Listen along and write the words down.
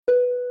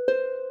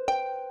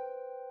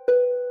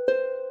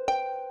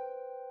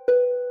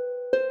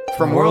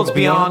From worlds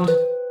beyond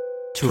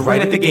to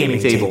right at the gaming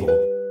table,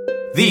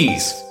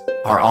 these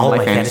are all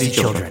my fantasy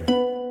children.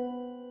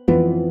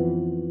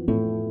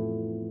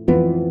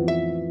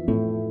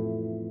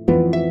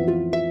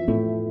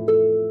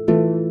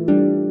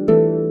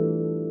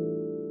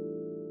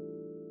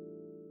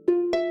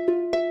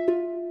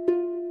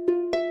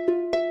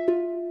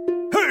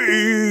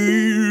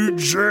 Hey,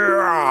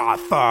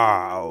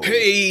 Jethro.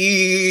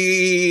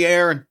 Hey,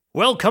 Aaron.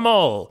 Welcome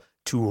all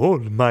to all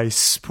my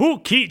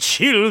spooky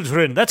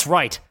children. That's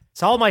right.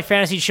 It's all my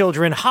fantasy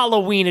children,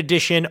 Halloween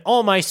edition,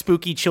 all my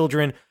spooky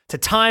children. To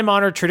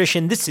time-honored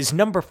tradition, this is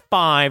number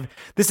 5.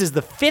 This is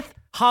the 5th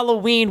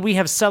Halloween we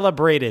have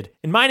celebrated.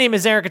 And my name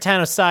is Aaron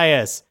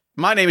Catano-Sias.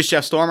 My name is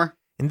Jeff Stormer.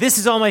 And this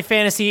is all my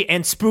fantasy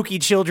and spooky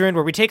children,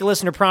 where we take a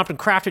listener prompt and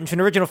craft it into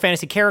an original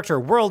fantasy character,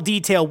 world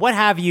detail, what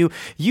have you,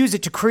 use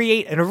it to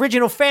create an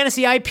original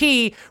fantasy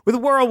IP with a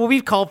world what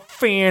we've called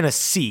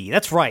fantasy.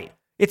 That's right.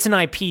 It's an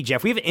IP,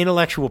 Jeff. We have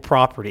intellectual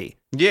property.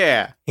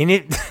 Yeah. And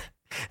it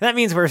that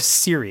means we're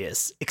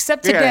serious.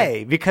 Except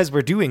today, because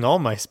we're doing all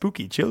my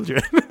spooky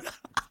children.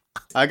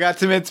 I got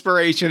some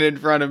inspiration in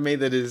front of me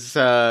that is,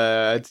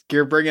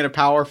 you're bringing a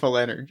powerful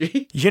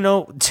energy. You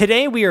know,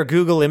 today we are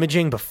Google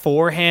imaging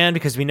beforehand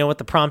because we know what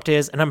the prompt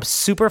is, and I'm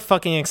super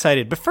fucking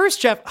excited. But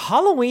first, Jeff,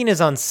 Halloween is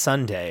on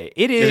Sunday.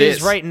 It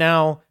is right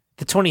now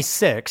the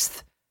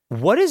 26th.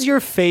 What is your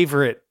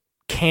favorite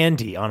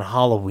candy on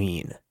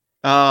Halloween?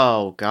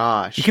 Oh,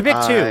 gosh. You can pick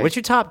 2. What's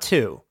your top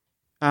 2?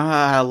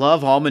 I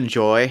love Almond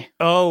Joy.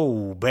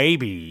 Oh,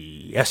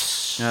 baby.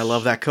 Yes. I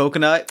love that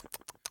coconut.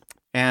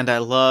 And I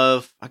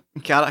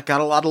got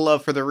a lot of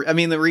love for the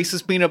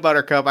Reese's Peanut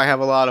Butter Cup I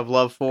have a lot of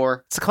love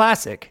for. It's a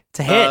classic.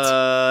 It's a hit.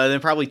 And then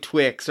probably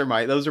Twix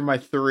those are my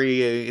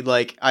 3,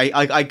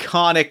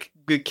 iconic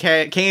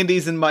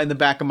candies in the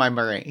back of my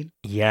brain.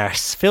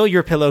 Yes. Fill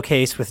your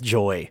pillowcase with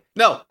joy.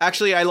 No,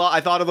 actually, I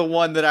thought of the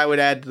one that I would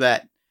add to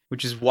that,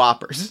 which is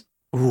Whoppers.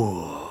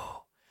 Ooh.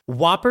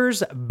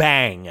 Whoppers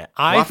bang.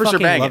 I Whoppers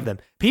fucking are banging. love them.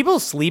 People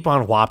sleep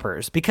on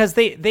Whoppers because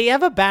they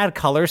have a bad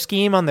color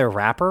scheme on their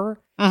wrapper.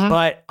 Mm-hmm.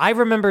 But I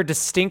remember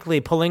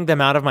distinctly pulling them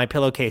out of my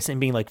pillowcase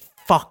and being like,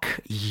 fuck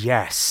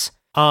yes.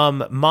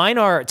 Mine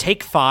are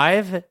Take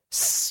 5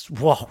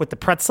 with the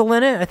pretzel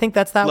in it. I think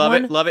that's that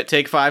one. Love it.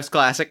 Take 5's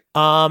classic.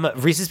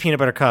 Reese's Peanut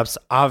Butter Cups,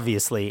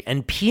 obviously.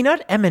 And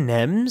peanut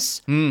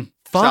M&Ms.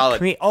 Fuck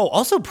solid. me. Oh,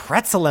 also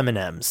pretzel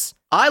M&Ms.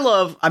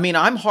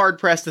 I'm hard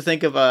pressed to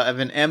think of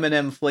an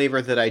M&M flavor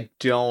that I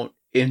don't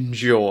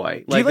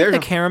enjoy. Do you like the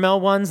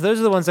caramel ones? Those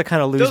are the ones that kind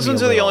of lose me. Those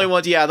ones are the only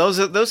ones. Yeah, those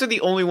are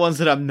the only ones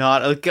that I'm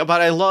not.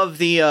 But I love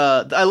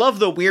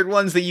the weird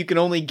ones that you can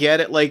only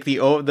get at like the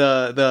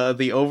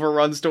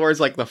overrun stores,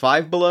 like the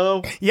Five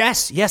Below.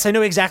 Yes, I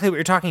know exactly what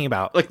you're talking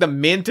about. Like the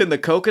mint and the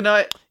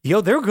coconut.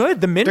 Yo, they're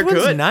good. The mint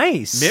one's good.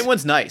 Nice. Mint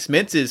one's nice.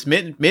 Mint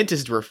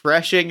is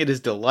refreshing. It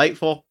is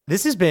delightful.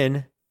 This has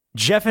been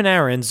Jeff and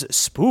Aaron's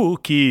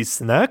Spooky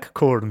Snack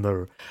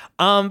Corner.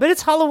 But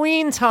it's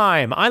Halloween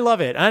time. I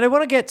love it. And I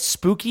want to get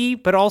spooky,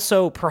 but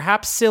also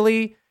perhaps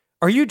silly.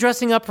 Are you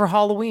dressing up for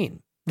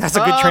Halloween? That's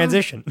a good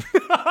transition.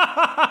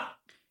 I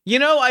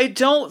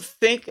don't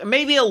think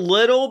maybe a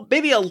little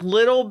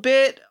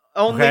bit.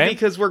 Only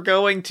because we're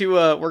going to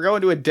a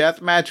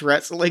deathmatch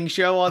wrestling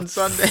show on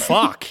Sunday.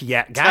 Fuck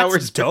yeah,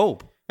 that's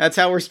dope. That's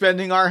how we're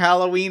spending our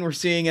Halloween. We're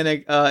seeing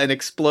an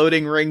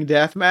exploding ring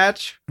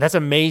deathmatch. That's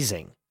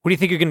amazing. What do you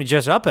think you're going to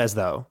dress up as,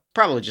 though?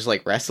 Probably just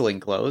like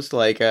wrestling clothes,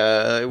 like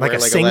a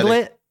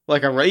singlet.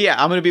 I'm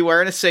going to be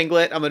wearing a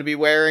singlet. I'm going to be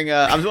wearing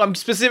I'm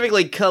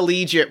specifically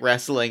collegiate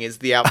wrestling is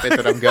the outfit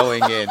that I'm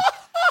going in.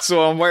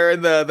 So I'm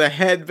wearing the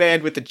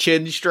headband with the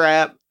chin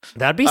strap.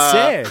 That'd be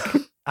sick.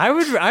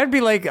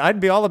 I'd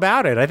be all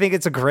about it. I think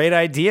it's a great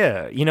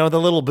idea. You know, the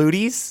little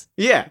booties?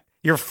 Yeah.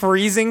 You're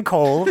freezing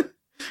cold.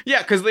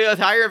 Yeah, because the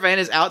entire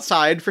event is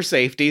outside for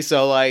safety.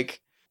 So like,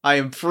 I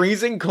am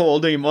freezing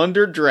cold. I'm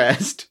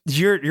underdressed.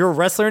 Your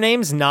wrestler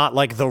name's not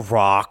like The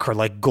Rock or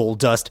like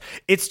Goldust.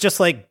 It's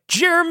just like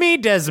Jeremy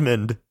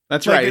Desmond.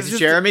 That's right. It's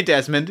Jeremy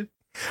Desmond.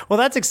 Well,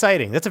 that's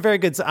exciting. That's a very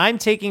good. I'm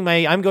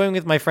going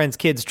with my friend's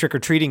kids trick or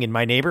treating in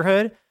my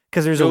neighborhood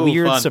because there's a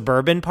weird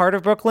suburban part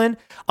of Brooklyn.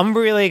 I'm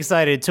really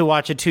excited to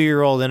watch a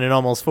 2-year-old and an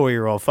almost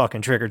 4-year-old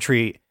fucking trick or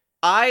treat.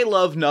 I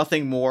love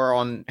nothing more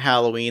on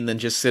Halloween than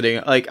just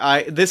sitting. Like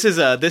this is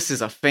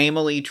a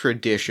family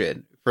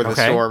tradition. For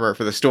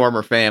the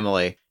Stormer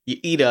family, you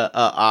eat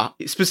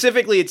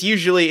specifically.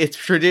 It's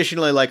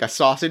traditionally like a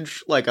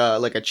sausage, like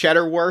a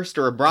cheddar wurst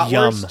or a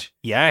bratwurst. Yum.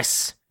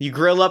 Yes. You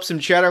grill up some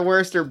cheddar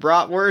wurst or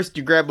bratwurst.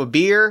 You grab a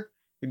beer.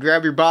 You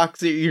grab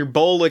your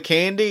bowl of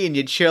candy, and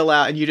you chill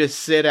out, and you just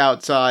sit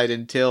outside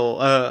until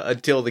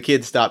the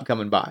kids stop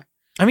coming by.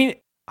 I mean,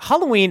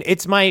 Halloween,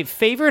 it's my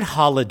favorite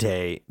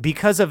holiday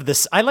because of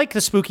this. I like the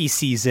spooky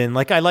season.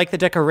 Like, I like the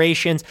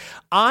decorations.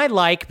 I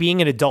like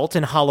being an adult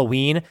in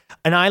Halloween,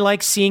 and I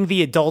like seeing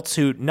the adults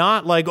who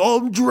not like, oh,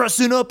 I'm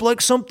dressing up like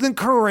something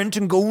current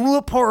and going to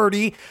a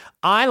party.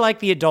 I like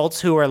the adults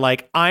who are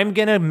like, I'm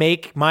going to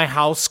make my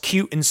house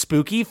cute and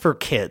spooky for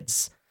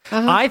kids.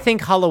 I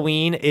think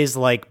Halloween is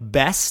like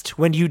best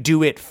when you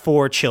do it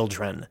for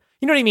children.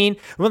 You know what I mean?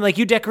 When like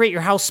you decorate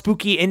your house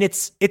spooky, and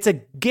it's a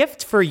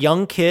gift for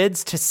young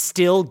kids to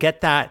still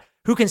get that,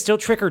 who can still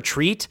trick or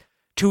treat,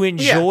 to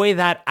enjoy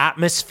that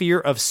atmosphere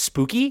of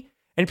spooky.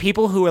 And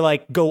people who are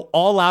like go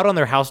all out on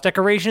their house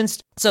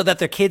decorations so that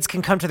their kids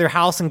can come to their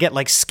house and get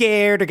like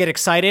scared or get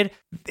excited.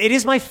 It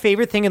is my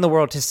favorite thing in the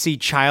world to see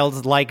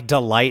childlike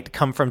delight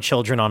come from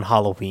children on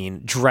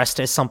Halloween, dressed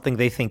as something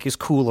they think is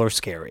cool or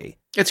scary.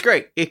 It's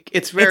great. It's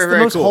very, it's very the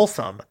most cool.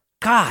 wholesome.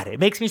 God, it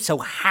makes me so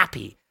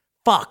happy.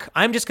 Fuck,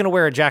 I'm just going to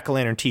wear a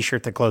jack-o'-lantern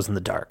t-shirt that glows in the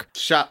dark.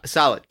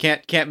 Solid.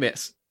 Can't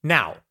miss.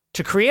 Now,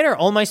 to create our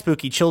All My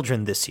Spooky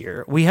Children this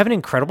year, we have an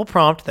incredible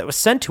prompt that was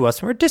sent to us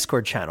from our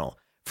Discord channel.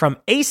 From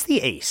Ace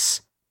the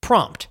Ace.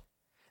 Prompt.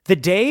 The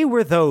day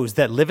where those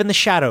that live in the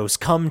shadows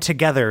come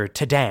together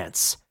to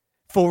dance.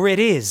 For it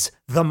is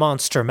the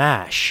Monster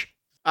Mash.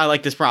 I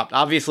like this prompt.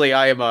 Obviously,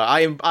 I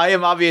am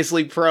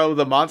obviously pro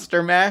the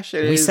Monster Mash.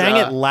 We sang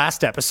it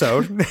last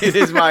episode. It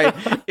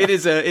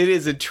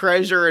is a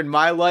treasure in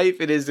my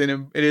life. It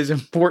is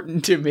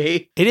important to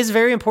me. It is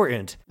very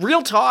important.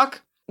 Real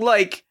talk.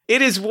 Like,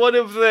 it is one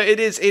of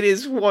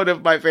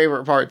my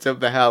favorite parts of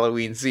the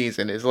Halloween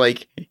season, is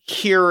like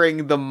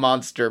hearing the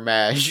Monster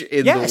Mash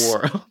in the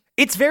world.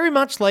 It's very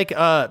much like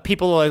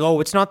people are like,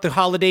 oh, it's not the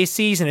holiday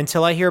season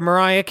until I hear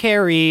Mariah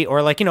Carey,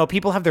 or like, you know,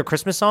 people have their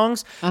Christmas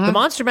songs. The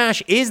Monster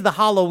Mash is the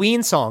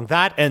Halloween song,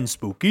 that and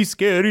Spooky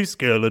Scary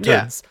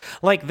Skeletons. Yeah.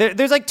 Like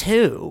there's like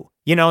two,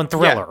 you know, and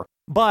Thriller. Yeah.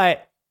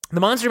 But the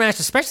Monster Mash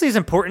especially is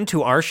important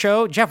to our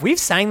show. Jeff, we've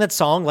sang that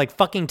song like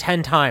fucking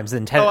 10 times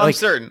in 10. Oh, I'm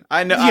certain.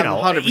 I know. You know,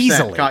 100%.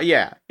 Easily.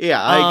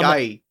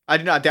 I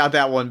do not doubt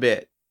that one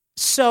bit.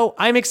 So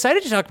I'm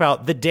excited to talk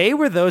about the day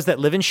where those that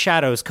live in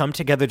shadows come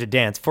together to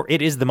dance, for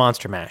it is the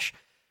Monster Mash.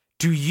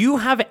 Do you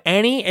have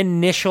any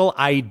initial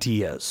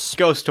ideas?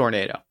 Ghost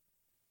tornado. Are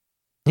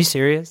you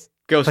serious?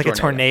 Ghost like tornado.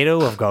 A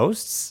tornado of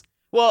ghosts?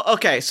 Well,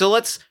 okay, so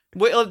let's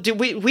wait, did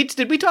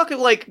we talk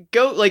like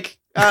go like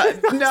no,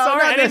 sorry, not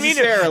I didn't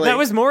necessarily. Mean to. That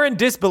was more in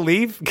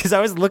disbelief because I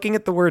was looking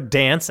at the word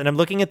dance and I'm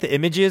looking at the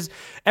images.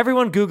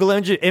 Everyone Google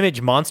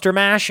image Monster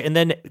Mash and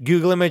then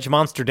Google image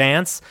Monster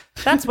Dance.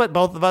 That's what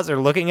both of us are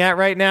looking at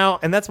right now.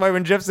 And that's why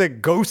when Jeff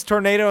said ghost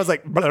tornado, I was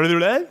like, blah,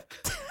 blah,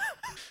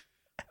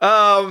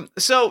 blah.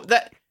 So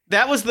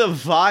that was the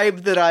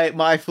vibe that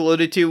I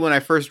floated to when I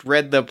first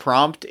read the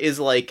prompt, is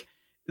like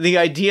the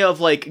idea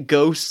of like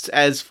ghosts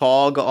as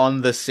fog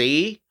on the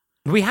sea.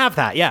 We have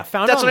that, yeah.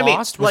 Found That's on what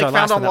Lost. I mean. Like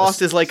Found on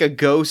Lost is like a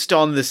ghost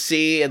on the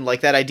sea, and like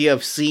that idea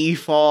of sea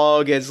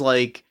fog as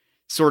like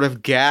sort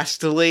of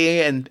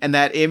ghastly, and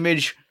that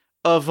image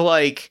of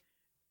like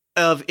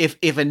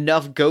if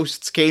enough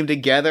ghosts came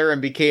together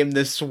and became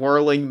this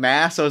swirling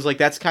mass. I was like,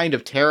 that's kind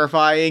of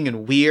terrifying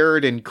and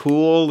weird and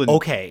cool. And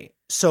okay,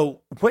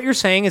 so what you're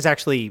saying is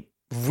actually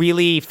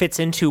really fits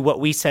into what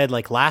we said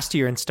like last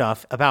year and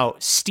stuff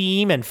about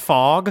steam and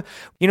fog.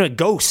 You know,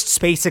 ghosts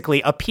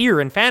basically appear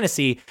in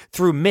fantasy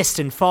through mist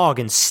and fog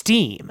and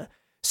steam.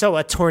 So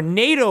a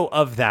tornado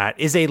of that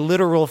is a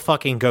literal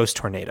fucking ghost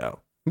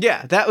tornado.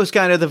 Yeah, that was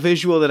kind of the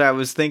visual that I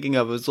was thinking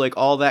of. It was like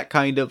all that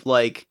kind of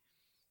like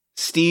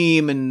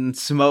steam and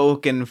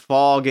smoke and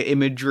fog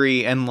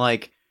imagery, and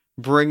like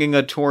bringing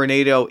a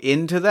tornado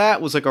into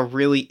that was like a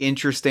really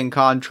interesting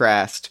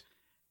contrast.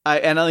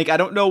 I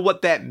don't know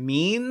what that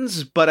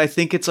means, but I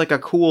think it's like a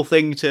cool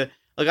thing to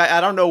like.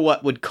 I don't know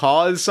what would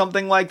cause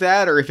something like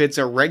that, or if it's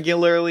a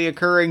regularly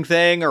occurring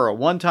thing or a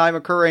one-time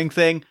occurring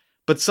thing.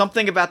 But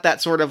something about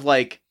that sort of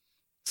like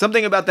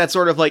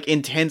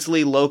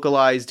intensely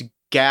localized,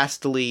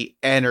 ghastly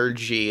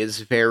energy is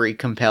very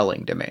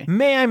compelling to me.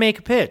 May I make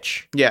a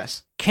pitch?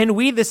 Yes. Can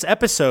we this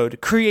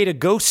episode create a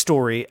ghost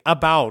story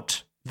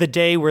about the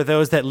day where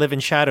those that live in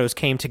shadows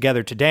came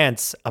together to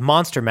dance, a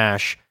Monster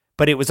Mash?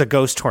 But it was a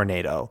ghost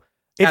tornado.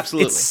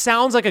 Absolutely. It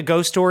sounds like a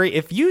ghost story.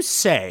 If you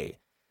say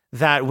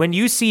that when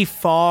you see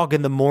fog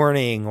in the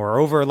morning or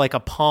over like a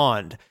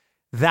pond,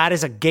 that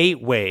is a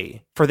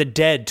gateway for the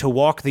dead to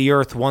walk the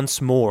earth once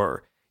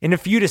more. And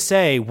if you to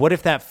say, what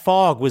if that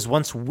fog was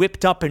once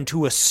whipped up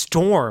into a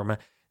storm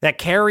that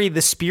carried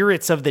the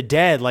spirits of the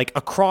dead like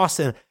across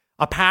a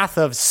path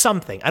of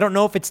something? I don't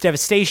know if it's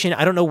devastation.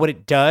 I don't know what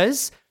it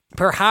does.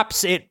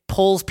 Perhaps it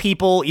pulls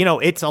people, you know,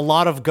 it's a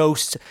lot of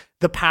ghosts.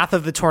 The path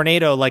of the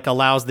tornado like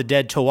allows the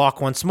dead to walk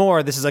once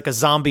more. This is like a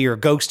zombie or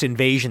ghost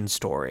invasion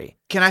story.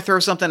 Can I throw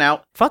something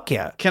out? Fuck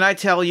yeah. Can I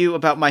tell you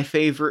about my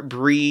favorite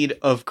breed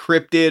of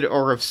cryptid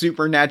or of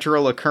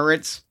supernatural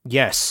occurrence?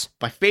 Yes.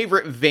 My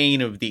favorite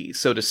vein of these,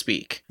 so to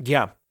speak.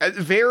 Yeah.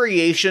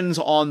 Variations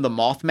on the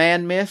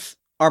Mothman myth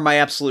are my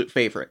absolute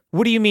favorite.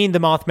 What do you mean the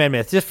Mothman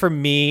myth? Just for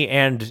me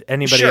and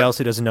anybody else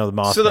who doesn't know the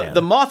Mothman. So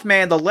the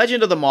Mothman, the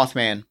legend of the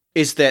Mothman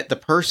is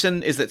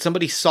that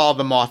somebody saw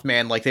the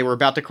Mothman, like they were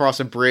about to cross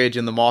a bridge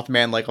and the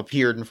Mothman like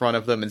appeared in front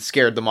of them and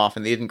scared them off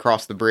and they didn't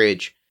cross the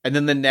bridge. And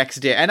then the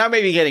next day, and I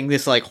may be getting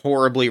this like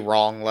horribly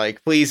wrong,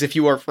 like please, if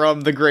you are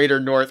from the greater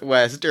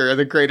Northwest or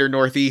the greater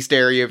Northeast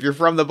area, if you're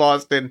from the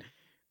Boston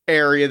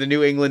area, the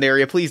New England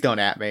area, please don't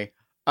at me.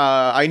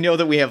 I know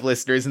that we have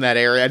listeners in that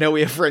area. I know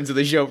we have friends of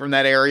the show from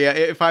that area.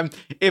 If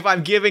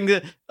I'm giving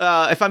the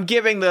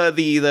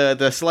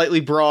slightly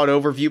broad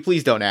overview,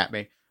 please don't at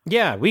me.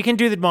 Yeah, we can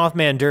do the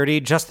Mothman dirty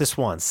just this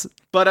once.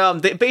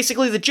 But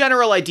basically the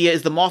general idea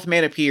is the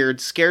Mothman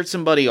appeared, scared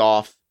somebody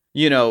off,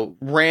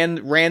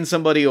 ran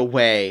somebody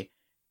away,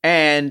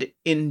 and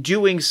in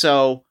doing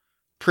so,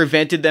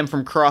 prevented them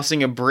from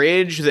crossing a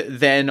bridge that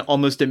then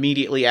almost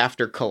immediately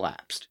after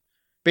collapsed.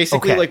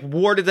 Basically,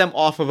 warded them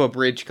off of a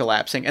bridge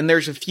collapsing. And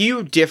there's a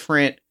few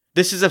different.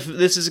 This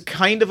is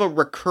kind of a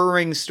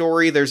recurring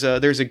story. There's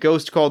a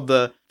ghost called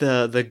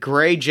the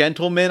Gray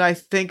Gentleman, I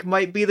think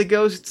might be the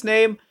ghost's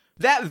name.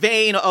 That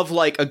vein of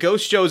a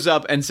ghost shows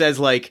up and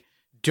says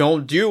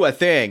don't do a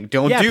thing.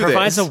 Don't do this.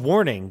 Provides a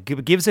warning.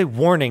 Gives a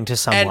warning to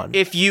someone. And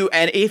if you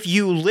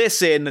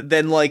listen,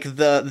 then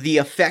the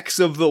effects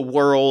of the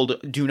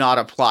world do not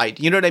apply.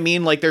 You know what I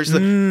mean? There's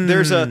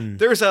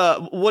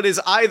a what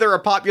is either a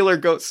popular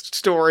ghost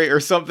story or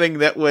something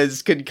that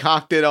was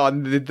concocted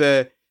on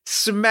the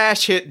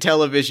smash hit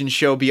television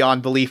show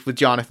Beyond Belief with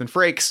Jonathan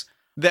Frakes.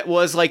 That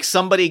was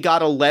somebody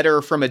got a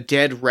letter from a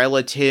dead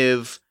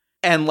relative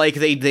and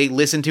they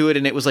listened to it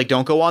and it was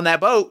don't go on that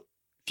boat.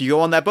 If you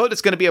go on that boat,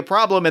 it's going to be a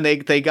problem. And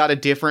they got a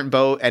different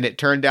boat, and it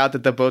turned out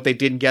that the boat they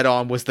didn't get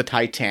on was the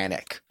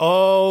Titanic.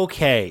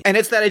 Okay. And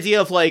it's that idea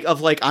of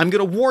I'm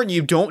going to warn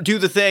you, don't do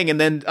the thing, and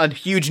then a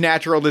huge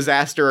natural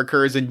disaster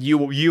occurs, and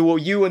you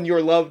and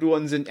your loved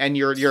ones and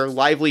your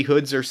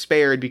livelihoods are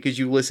spared because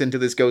you listen to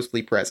this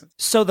ghostly presence.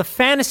 So the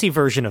fantasy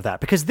version of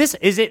that, because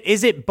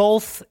is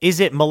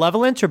it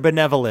malevolent or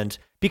benevolent?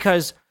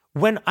 Because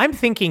when I'm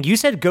thinking, you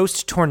said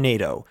ghost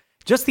tornado,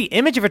 just the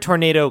image of a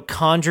tornado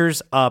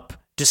conjures up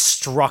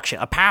destruction,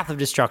 a path of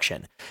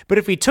destruction. But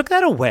if we took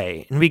that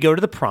away and we go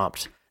to the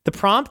prompt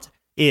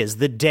is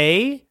the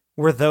day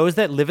where those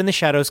that live in the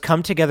shadows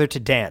come together to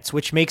dance,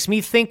 which makes me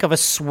think of a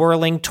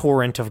swirling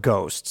torrent of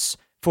ghosts,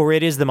 for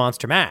it is the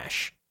Monster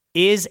Mash.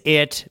 Is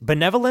it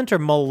benevolent or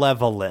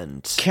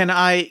malevolent? Can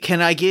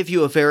I give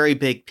you a very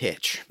big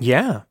pitch?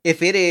 Yeah.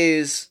 If it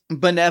is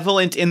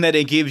benevolent in that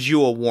it gives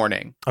you a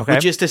warning,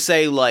 which is to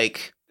say,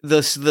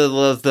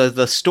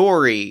 the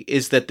story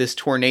is that this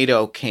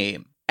tornado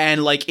came.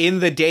 And in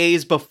the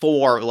days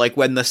before,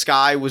 when the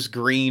sky was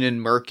green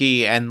and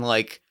murky and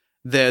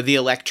the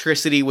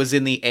electricity was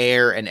in the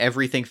air and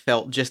everything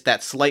felt just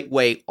that slight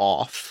way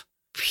off,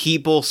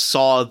 people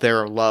saw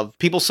their love.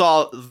 People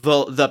saw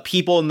the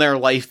people in their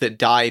life that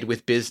died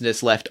with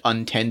business left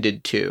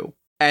untended to.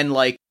 And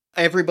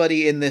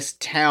everybody in this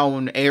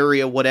town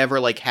area,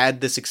 whatever,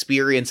 had this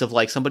experience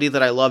of somebody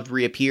that I loved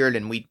reappeared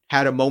and we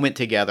had a moment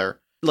together.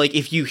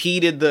 If you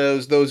heeded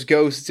those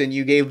ghosts and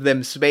you gave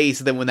them space,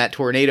 then when that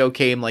tornado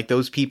came,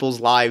 those people's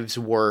lives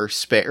were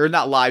spared. Or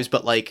not lives,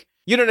 but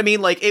you know what I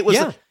mean? It was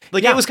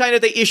it was kind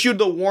of, they issued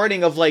the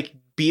warning of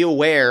be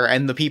aware,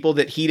 and the people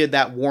that heeded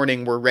that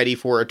warning were ready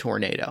for a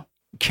tornado.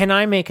 Can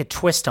I make a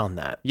twist on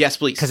that? Yes,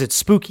 please. Because it's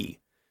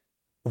spooky.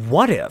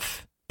 What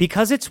if,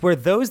 because it's where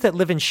those that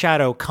live in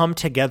shadow come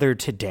together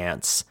to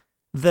dance,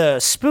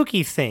 the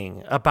spooky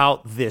thing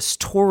about this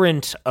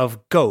torrent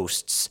of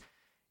ghosts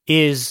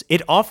is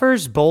it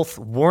offers both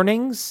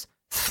warnings,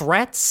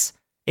 threats,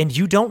 and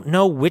you don't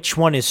know which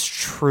one is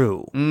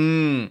true.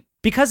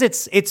 Because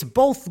it's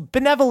both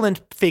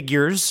benevolent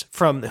figures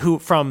from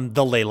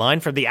the ley line,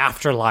 from the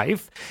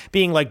afterlife,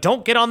 being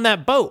don't get on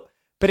that boat.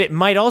 But it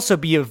might also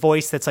be a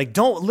voice that's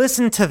don't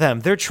listen to them.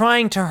 They're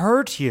trying to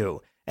hurt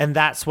you. And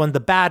that's the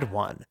bad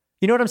one.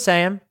 You know what I'm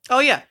saying? Oh,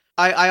 yeah.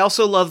 I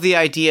also love the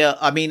idea.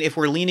 I mean, if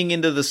we're leaning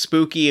into the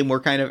spooky and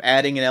we're kind of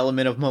adding an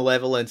element of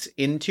malevolence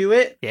into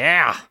it.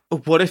 Yeah.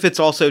 What if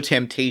it's also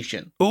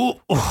temptation? Ooh,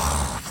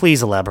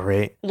 please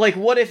elaborate.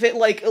 What if it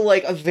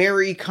a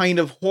very kind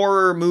of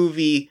horror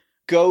movie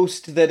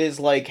ghost that is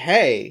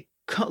hey,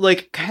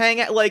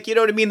 hang out, you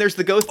know what I mean? There's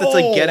the ghost that's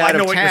get out of town. I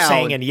know what you're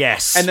saying, and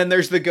yes. And then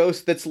there's the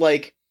ghost that's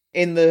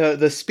in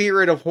the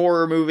spirit of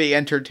horror movie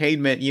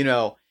entertainment,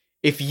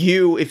 If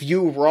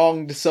you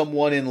wronged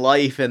someone in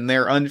life and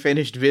their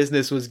unfinished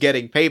business was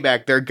getting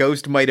payback, their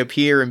ghost might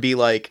appear and be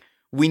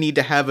we need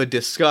to have a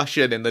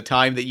discussion, and the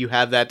time that you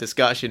have that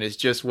discussion is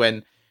just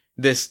when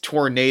this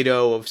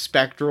tornado of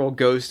spectral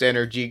ghost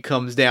energy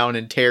comes down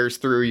and tears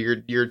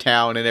through your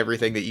town and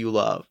everything that you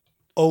love.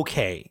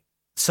 Okay,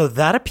 so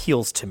that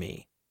appeals to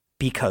me,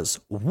 because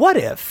what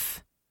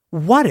if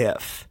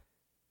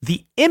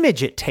the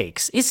image it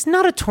takes is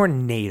not a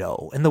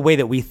tornado in the way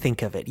that we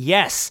think of it?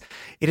 Yes,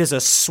 it is a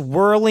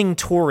swirling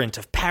torrent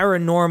of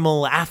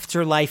paranormal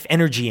afterlife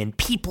energy and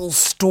people's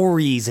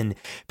stories and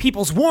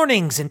people's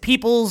warnings and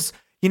people's,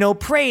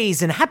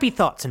 praise and happy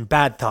thoughts and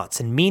bad thoughts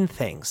and mean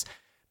things.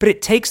 But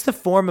it takes the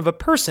form of a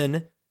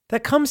person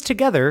that comes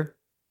together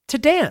to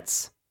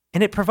dance,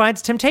 and it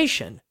provides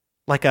temptation,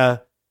 like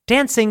a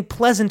dancing,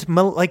 pleasant,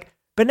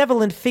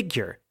 benevolent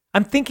figure.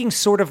 I'm thinking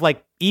sort of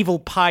evil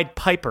Pied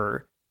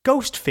Piper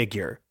ghost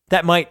figure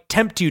that might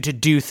tempt you to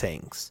do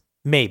things,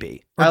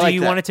 maybe. Or do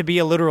you want it to be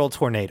a literal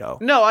tornado?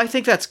 No, I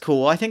think that's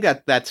cool. I think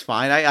that's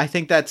fine. I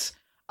think that's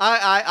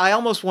I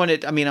almost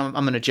wanted, I mean, I'm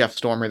going to Jeff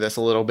Stormer this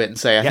a little bit and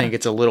say I think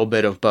it's a little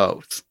bit of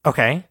both.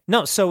 Okay.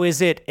 No, so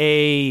is it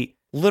a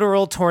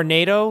literal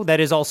tornado that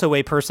is also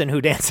a person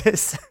who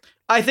dances?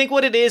 I think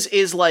what it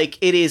is like,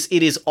 it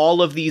is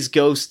all of these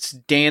ghosts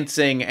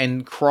dancing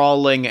and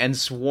crawling and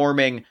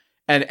swarming.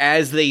 And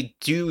as they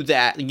do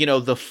that, you know,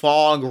 the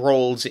fog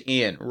rolls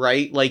in,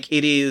 right? Like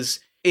it is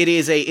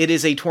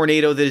a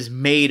tornado that is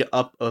made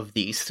up of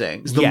these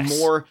things.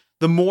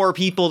 The more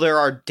people there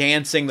are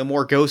dancing, the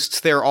more ghosts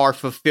there are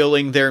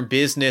fulfilling their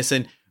business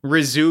and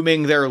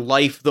resuming their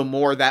life, the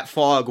more that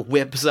fog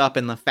whips up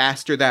and the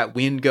faster that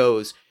wind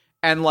goes.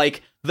 And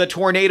like the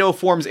tornado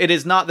forms,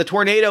 the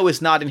tornado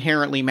is not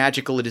inherently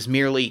magical. It is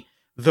merely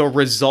the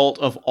result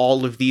of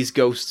all of these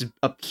ghosts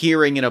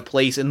appearing in a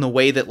place in the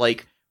way that,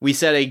 like, we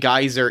said a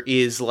geyser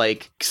is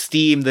like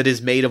steam that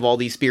is made of all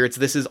these spirits.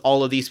 This is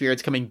all of these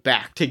spirits coming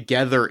back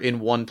together in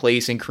one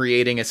place and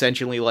creating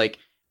essentially like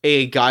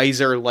a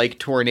geyser-like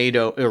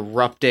tornado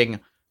erupting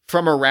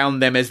from around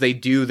them as they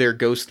do their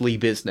ghostly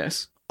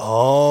business.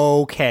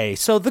 Okay,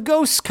 so the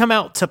ghosts come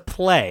out to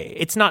play.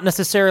 It's not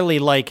necessarily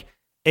like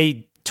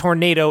a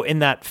tornado in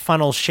that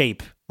funnel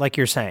shape, like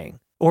you're saying.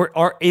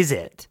 Or is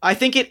it? I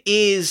think it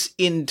is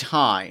in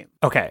time.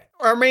 Okay.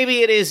 Or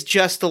maybe it is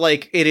just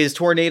like, it is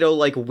tornado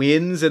like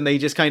winds and they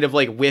just kind of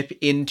like whip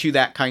into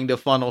that kind of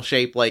funnel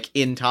shape like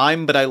in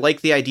time. But I like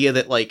the idea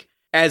that like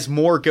as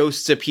more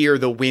ghosts appear,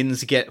 the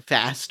winds get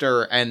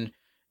faster and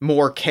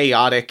more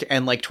chaotic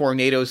and like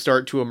tornadoes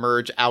start to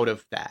emerge out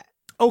of that.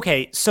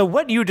 Okay, so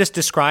what you just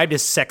described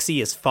is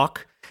sexy as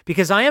fuck,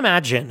 because I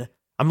imagine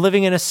I'm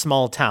living in a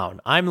small town.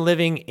 I'm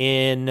living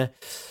in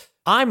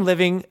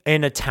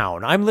a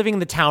town. I'm living in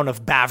the town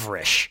of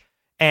Bavrish,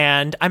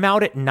 and I'm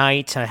out at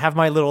night. I have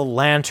my little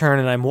lantern,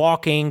 and I'm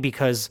walking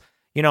because,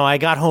 you know, I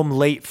got home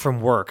late from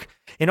work.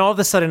 And all of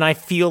a sudden, I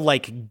feel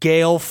like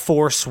gale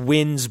force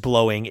winds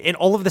blowing. And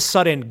all of a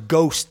sudden,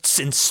 ghosts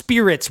and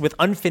spirits with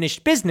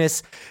unfinished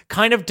business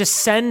kind of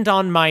descend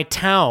on my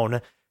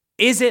town.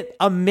 Is it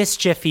a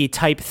mischiefy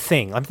type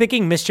thing? I'm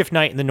thinking Mischief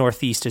Night in the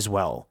Northeast as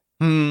well.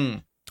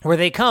 Where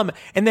they come,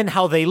 and then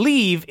how they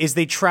leave is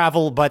they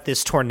travel but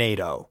this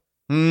tornado.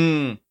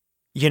 You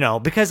know,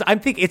 because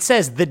it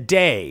says the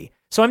day.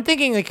 So I'm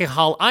thinking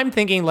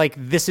like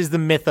this is the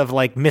myth of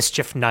like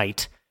Mischief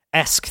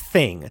Night-esque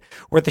thing,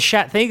 where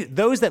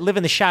those that live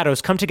in the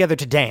shadows come together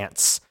to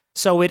dance.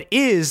 So it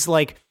is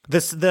like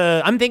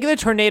I'm thinking the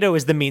tornado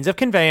is the means of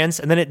conveyance,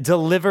 and then it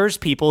delivers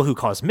people who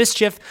cause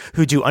mischief,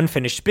 who do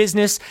unfinished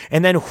business,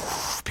 and then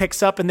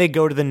picks up and they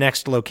go to the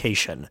next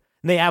location.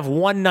 And they have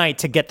one night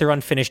to get their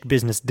unfinished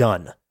business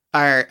done.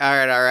 All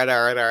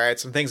right.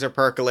 Some things are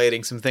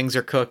percolating, some things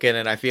are cooking,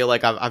 and I feel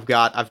like I've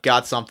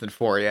got something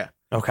for you.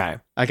 Okay.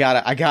 I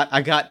got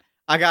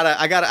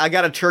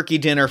a turkey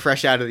dinner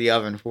fresh out of the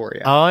oven for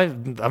you. Oh,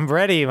 I'm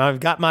ready.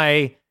 I've got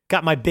my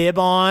bib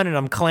on, and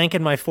I'm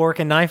clanking my fork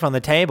and knife on the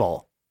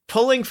table.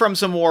 Pulling from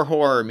some more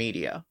horror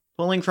media.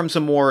 Pulling from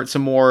some more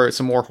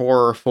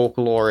horror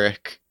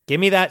folkloric. Give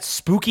me that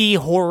spooky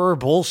horror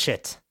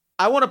bullshit.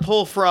 I want to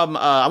pull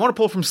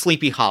from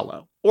Sleepy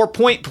Hollow or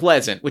Point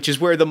Pleasant, which is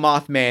where the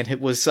Mothman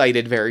was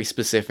cited very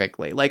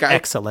specifically.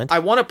 Excellent. I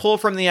want to pull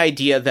from the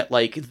idea that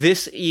like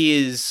this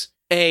is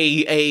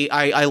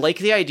I like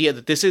the idea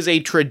that this is a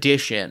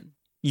tradition.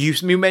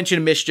 You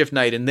mentioned Mischief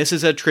Night, and this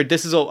is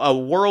a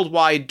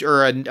worldwide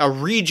or a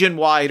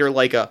region-wide or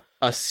like a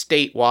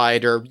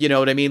statewide, or you know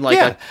what I mean?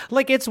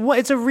 It's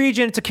a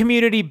region, it's a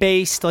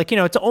community-based, like, you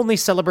know, it's only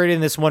celebrated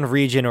in this one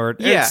region, or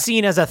it's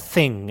seen as a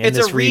thing in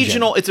this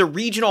region. It's a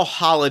regional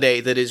holiday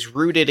that is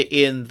rooted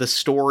in the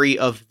story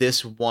of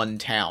this one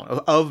town,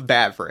 of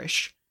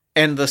Bavrish.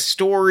 And the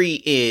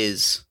story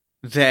is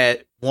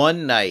that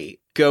one night,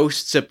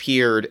 ghosts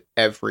appeared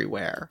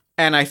everywhere.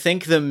 And I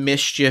think the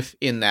mischief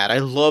in that, I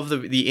love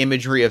the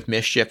imagery of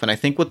mischief, and I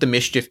think what the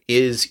mischief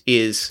is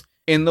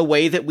in the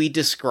way that we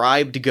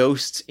described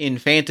ghosts in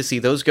fantasy.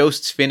 Those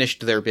ghosts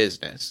finished their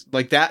business.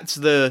 Like, that's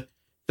the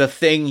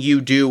thing you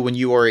do when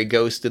you are a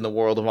ghost in the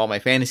world of All My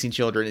Fantasy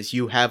Children, is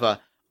you have a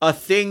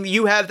thing,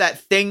 you have that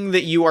thing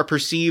that you are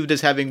perceived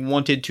as having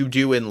wanted to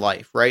do in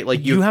life, right?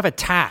 Like you have a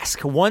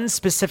task, one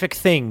specific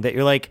thing that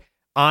you're like,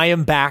 I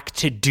am back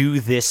to do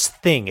this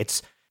thing.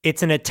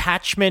 It's an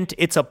attachment,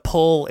 it's a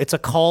pull, it's a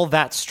call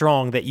that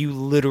strong that you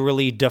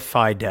literally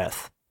defy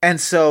death. And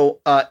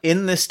so,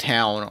 in this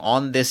town,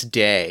 on this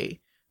day,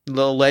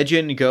 the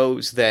legend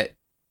goes that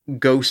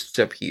ghosts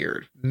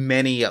appeared,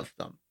 many of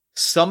them.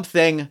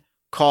 Something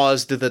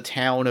caused the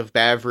town of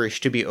Bavrish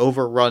to be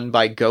overrun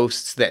by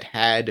ghosts that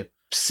had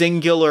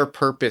singular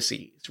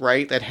purposes,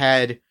 right?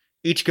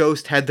 Each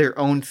ghost had their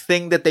own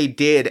thing that they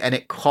did, and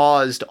it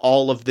caused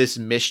all of this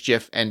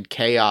mischief and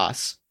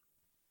chaos.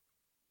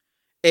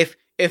 If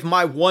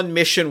my one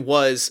mission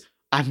was,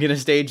 I'm gonna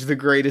stage the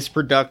greatest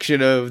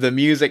production of The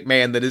Music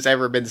Man that has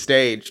ever been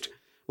staged,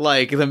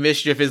 like, the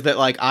mischief is that,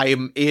 like, I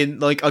am in,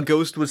 like, a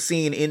ghost was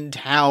seen in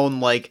town,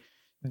 like,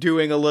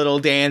 doing a little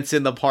dance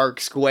in the park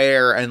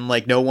square, and,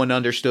 like, no one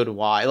understood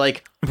why.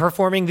 Like,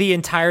 performing the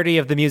entirety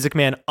of The Music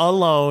Man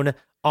alone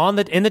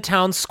in the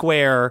town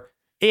square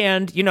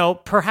And,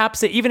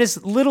 perhaps even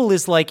as little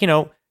as like,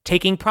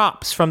 taking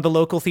props from the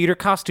local theater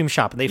costume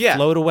shop and they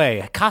float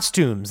away,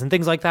 costumes and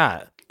things like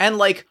that. And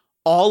like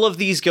all of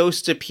these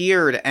ghosts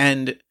appeared,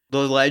 and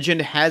the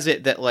legend has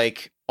it that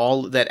like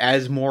that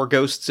as more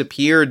ghosts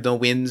appeared, the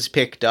winds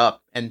picked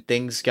up and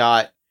things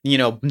got,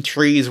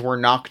 trees were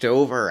knocked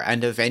over,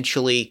 and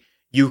eventually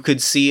you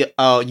could see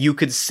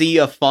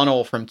a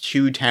funnel from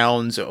 2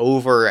 towns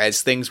over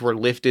as things were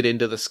lifted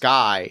into the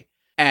sky,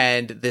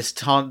 and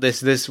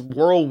this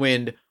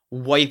whirlwind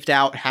wiped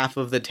out half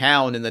of the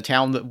town, and the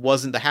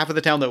half of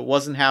the town that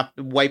wasn't half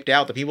wiped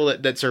out, the people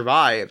that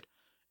survived,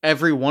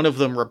 every one of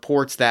them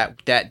reports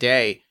that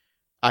day,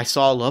 I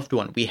saw a loved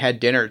one. We had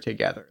dinner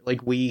together.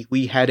 Like we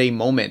had a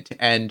moment.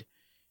 And,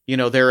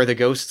 there are the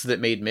ghosts that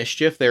made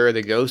mischief. There are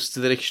the ghosts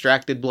that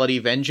extracted bloody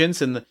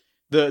vengeance. And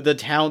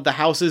the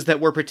houses that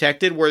were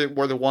protected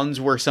were the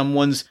ones where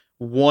someone's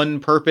one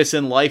purpose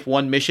in life,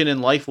 one mission in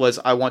life was,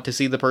 I want to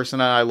see the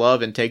person I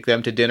love and take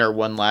them to dinner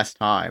one last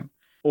time.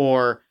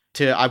 Or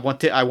I want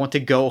to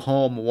go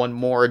home one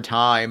more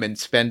time and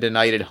spend a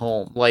night at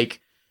home. Like,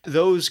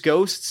 those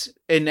ghosts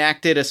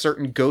enacted a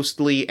certain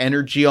ghostly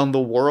energy on the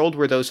world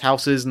where those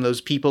houses and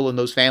those people and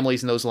those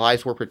families and those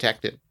lives were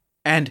protected.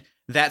 And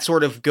that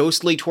sort of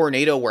ghostly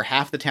tornado where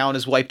half the town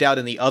is wiped out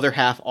and the other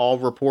half all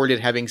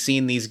reported having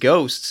seen these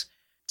ghosts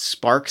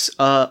sparks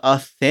a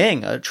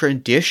thing, a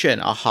tradition,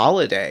 a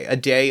holiday, a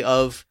day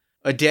of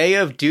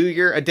do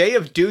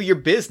your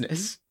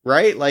business.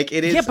 Right? Like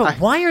it is. Yeah, but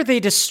why are they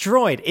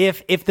destroyed?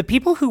 If the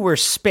people who were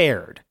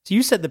spared, so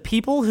you said the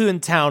people who in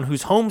town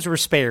whose homes were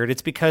spared,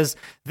 it's because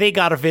they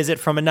got a visit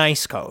from a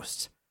nice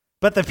ghost.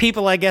 But the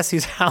people, I guess,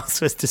 whose house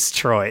was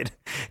destroyed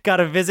got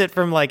a visit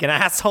from like an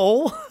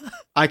asshole.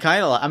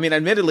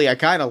 Admittedly, I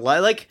kind of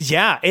like.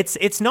 Yeah,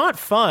 it's not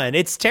fun.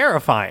 It's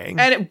terrifying.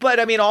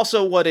 But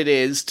also what it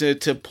is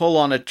to pull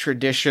on a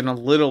tradition a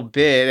little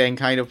bit and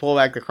kind of pull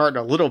back the curtain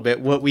a little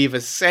bit. What we've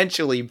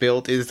essentially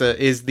built is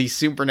the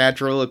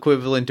supernatural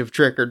equivalent of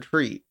trick or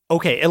treat.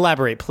 Okay,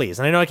 elaborate, please.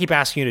 And I know I keep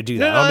asking you to do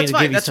that.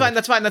 No,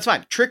 that's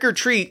fine. Trick or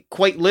treat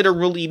quite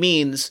literally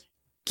means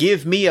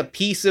give me a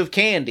piece of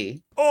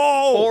candy.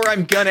 Oh! Or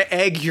I'm gonna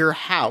egg your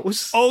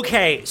house.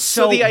 Okay,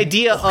 so the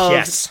idea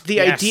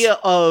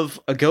of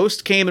a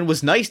ghost came and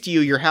was nice to you,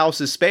 your house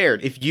is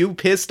spared. If you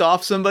pissed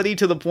off somebody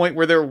to the point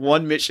where their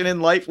one mission in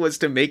life was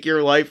to make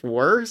your life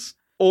worse,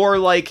 or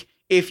like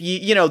if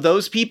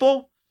those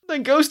people, the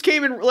ghost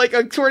came and like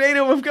a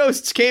tornado of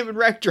ghosts came and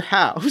wrecked your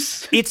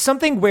house. It's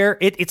something where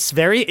it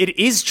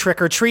is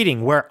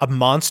trick-or-treating, where a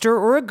monster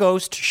or a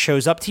ghost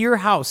shows up to your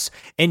house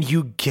and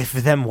you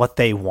give them what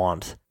they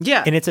want.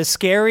 Yeah. And it's a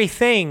scary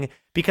thing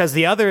because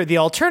the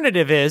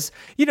alternative is,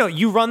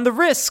 you run the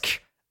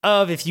risk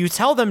of, if you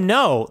tell them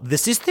no,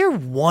 this is their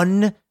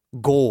one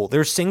goal,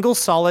 their single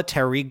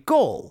solitary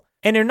goal.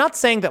 And they're not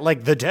saying that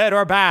like the dead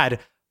are bad,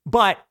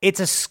 but it's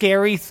a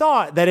scary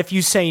thought that if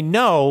you say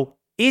no,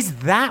 is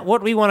that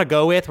what we want to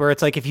go with? Where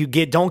it's like, if you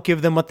don't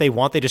give them what they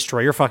want, they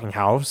destroy your fucking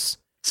house.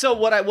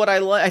 So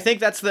I think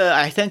that's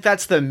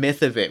the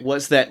myth of it,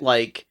 was that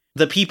like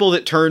the people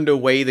that turned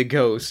away the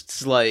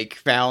ghosts like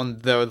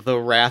found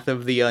the wrath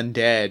of the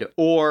undead.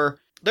 Or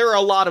there are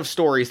a lot of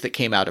stories that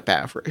came out of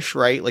Bavrish,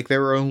 right? Like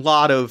there were a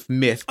lot of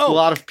myths. A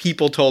lot of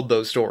people told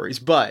those stories.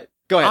 But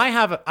go ahead.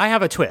 I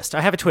have a twist.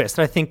 I have a twist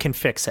that I think can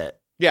fix it.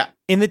 Yeah.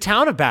 In the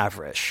town of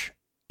Bavrish,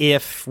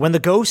 when the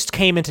ghost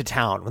came into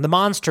town, when the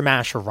monster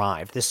mash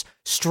arrived, this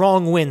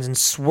strong winds and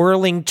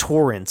swirling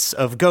torrents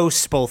of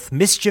ghosts, both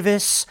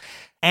mischievous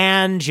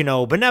and,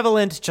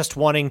 benevolent, just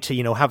wanting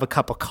to, have a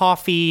cup of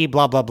coffee,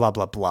 blah, blah, blah,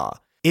 blah, blah.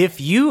 If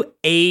you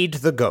aid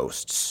the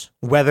ghosts,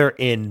 whether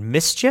in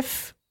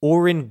mischief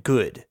or in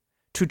good,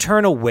 to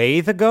turn away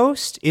the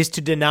ghost is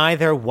to deny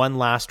their one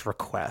last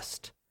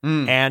request.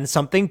 And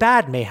something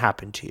bad may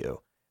happen to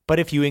you. But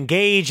if you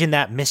engage in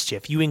that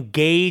mischief, you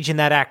engage in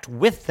that act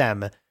with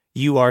them,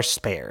 you are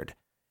spared.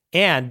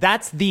 And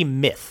that's the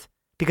myth,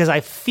 because I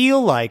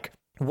feel like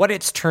what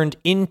it's turned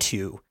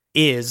into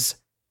is,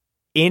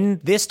 in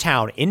this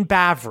town, in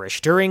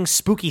Bavrish, during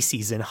spooky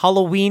season,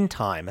 Halloween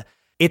time,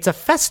 it's a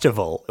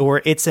festival,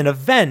 or it's an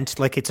event,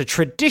 like it's a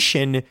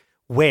tradition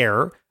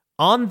where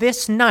on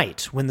this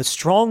night, when the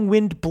strong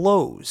wind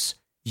blows,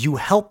 you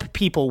help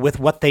people with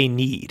what they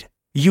need.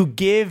 You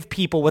give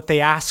people what they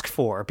ask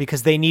for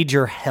because they need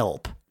your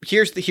help.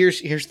 Here's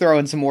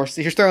throwing some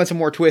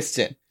more twists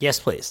in. Yes,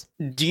 please.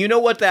 Do you know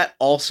what that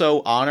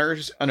also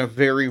honors in a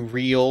very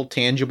real,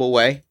 tangible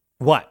way?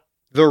 What?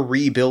 The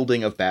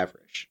rebuilding of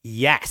Bavrish.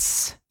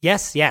 Yes.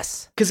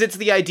 Because it's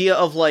the idea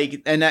of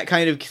like, and that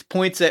kind of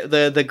points at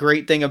the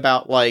great thing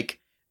about like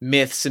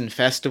myths and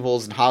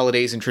festivals and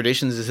holidays and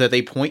traditions is that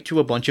they point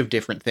to a bunch of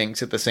different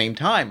things at the same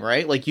time,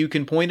 right? Like you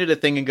can point at a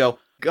thing and go,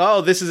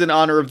 oh, this is in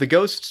honor of the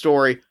ghost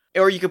story.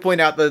 Or you could point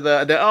out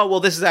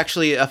this is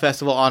actually a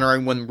festival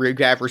honoring when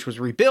Bavrish was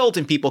rebuilt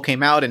and people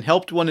came out and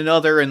helped one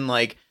another and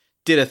like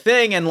did a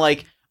thing. And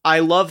like,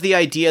 I love the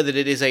idea that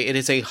it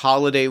is a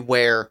holiday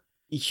where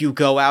you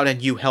go out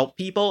and you help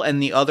people,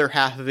 and the other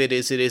half of it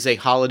is a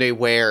holiday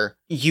where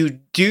you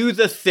do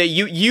the thing,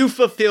 you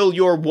fulfill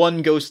your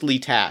one ghostly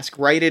task,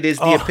 right? It is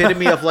the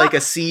epitome of like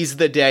a seize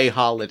the day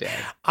holiday.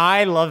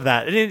 I love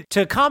that.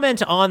 To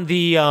comment on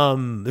the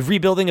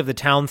rebuilding of the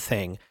town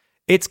thing,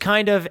 it's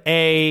kind of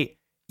a,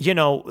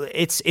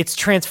 it's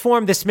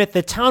transformed this myth.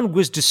 The town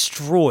was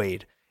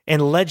destroyed,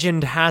 and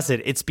legend has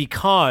it, it's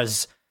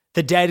because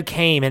the dead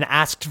came and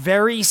asked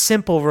very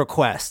simple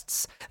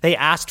requests. They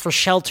asked for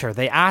shelter.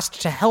 They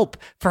asked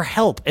for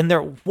help. And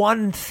their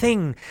one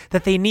thing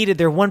that they needed,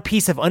 their one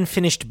piece of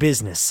unfinished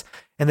business.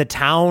 And the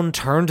town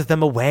turned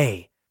them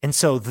away. And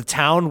so the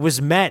town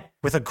was met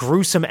with a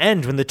gruesome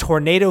end when the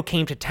tornado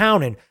came to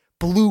town and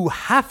blew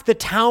half the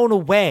town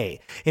away.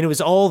 And it was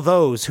all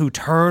those who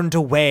turned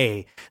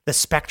away the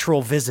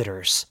spectral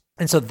visitors.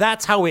 And so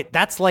that's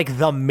like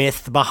the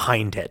myth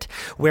behind it,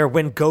 where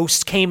when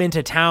ghosts came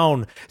into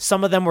town,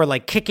 some of them were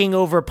like kicking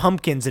over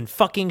pumpkins and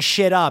fucking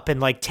shit up and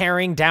like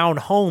tearing down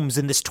homes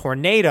in this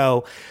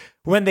tornado.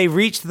 When they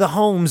reached the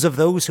homes of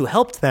those who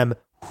helped them,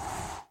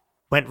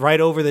 went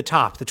right over the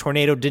top. The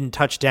tornado didn't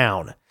touch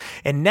down.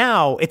 And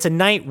now it's a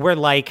night where,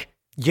 like,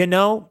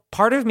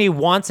 part of me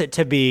wants it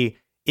to be,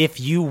 if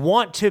you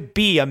want to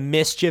be a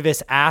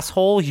mischievous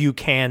asshole, you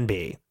can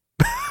be.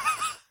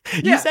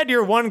 You said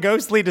your one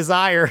ghostly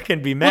desire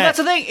can be met. Well, that's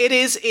the thing.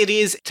 It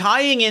is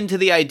tying into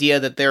the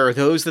idea that there are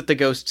those that the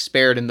ghost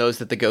spared and those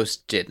that the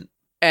ghost didn't.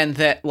 And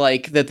that,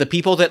 like, that the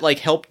people that, like,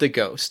 helped the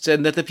ghosts,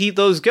 and that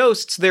those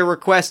ghosts, their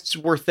requests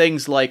were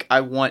things like, I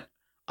want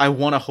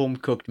a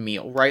home-cooked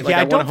meal, right? Like,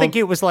 I don't think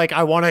it was like,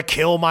 I want to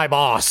kill my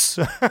boss.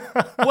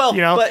 Well,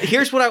 but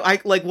here's what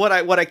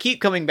I keep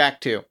coming back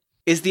to,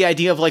 is the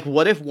idea of, like,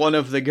 what if one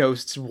of the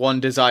ghosts' one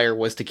desire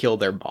was to kill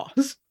their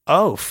boss?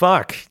 Oh,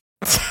 fuck.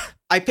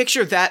 I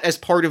picture that as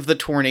part of the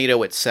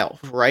tornado itself,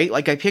 right?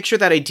 Like, I picture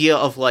that idea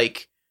of,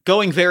 like,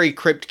 going very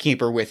Crypt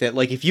Keeper with it.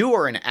 Like, if you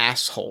are an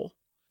asshole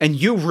and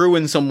you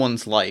ruin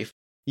someone's life,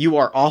 you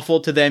are awful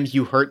to them,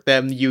 you hurt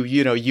them,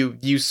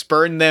 you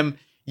spurn them,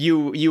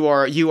 you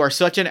are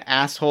such an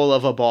asshole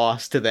of a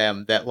boss to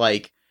them that,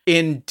 like,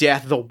 in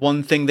death, the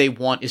one thing they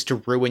want is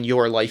to ruin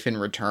your life in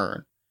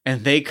return.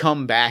 And they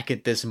come back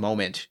at this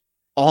moment.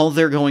 All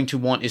they're going to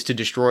want is to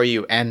destroy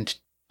you, and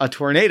a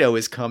tornado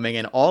is coming,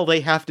 and all they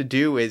have to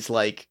do is,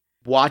 like,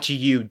 watch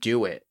you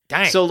do it.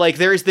 Dang. So, like,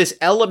 there's this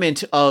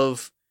element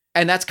of,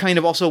 and that's kind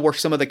of also where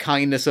some of the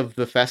kindness of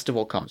the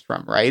festival comes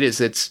from, right?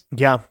 There's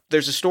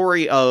a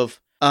story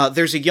of,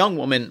 there's a young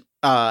woman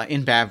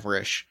in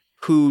Bavrish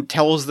who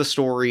tells the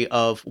story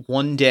of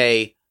one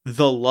day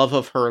the love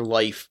of her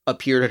life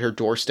appeared at her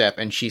doorstep,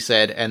 and she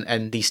said,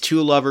 and these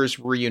two lovers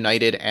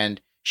reunited, and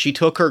she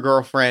took her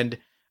girlfriend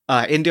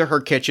into her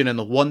kitchen, and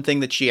the one thing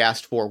that she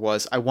asked for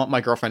was, I want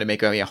my girlfriend to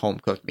make me a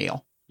home-cooked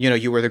meal.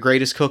 You were the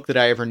greatest cook that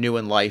I ever knew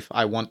in life.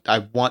 I want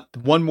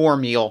one more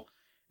meal.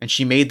 And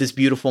she made this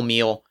beautiful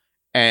meal,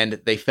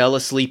 and they fell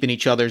asleep in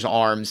each other's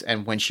arms,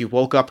 and when she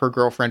woke up, her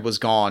girlfriend was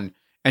gone,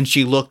 and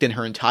she looked, and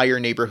her entire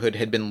neighborhood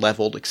had been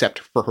leveled except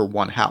for her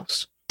one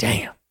house.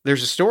 Damn.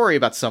 There's a story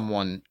about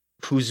someone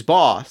whose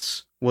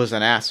boss was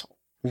an asshole.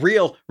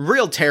 Real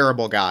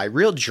terrible guy,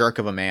 real jerk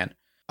of a man.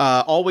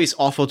 Always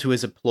awful to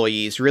his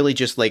employees, really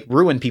just, like,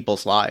 ruined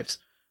people's lives.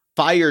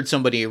 Fired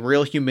somebody in a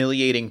real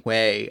humiliating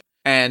way,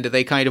 and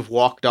they kind of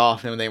walked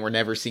off and they were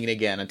never seen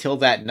again until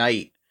that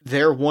night.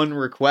 Their one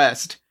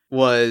request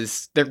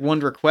was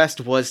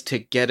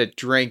to get a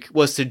drink,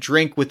 was to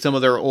drink with one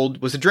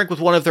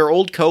of their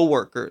old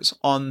coworkers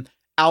on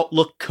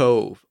Outlook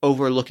Cove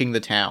overlooking the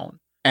town.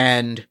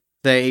 And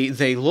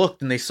they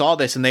looked and they saw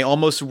this and they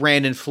almost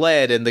ran and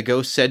fled, and the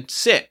ghost said,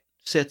 sit.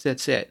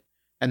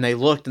 And they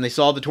looked and they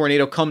saw the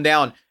tornado come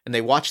down, and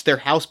they watched their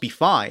house be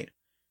fine.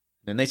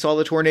 Then they saw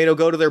the tornado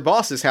go to their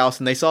boss's house,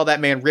 and they saw that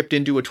man ripped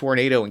into a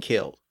tornado and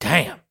killed.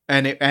 Damn.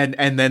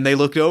 And then they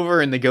looked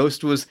over, and the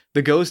ghost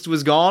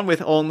was gone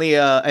with only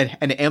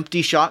an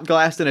empty shot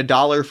glass and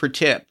 $1 for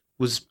tip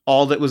was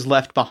all that was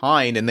left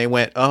behind. And they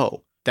went,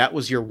 oh, that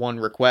was your one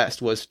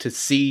request, was to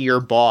see your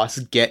boss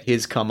get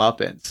his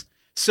comeuppance.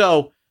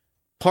 So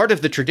part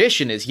of the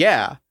tradition is,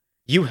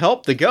 you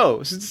help the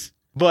ghosts,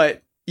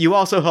 but you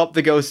also help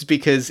the ghosts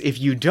because if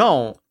you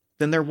don't,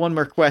 then their one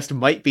request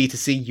might be to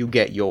see you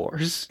get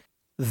yours.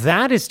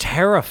 That is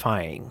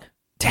terrifying.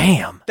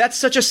 Damn. That's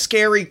such a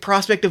scary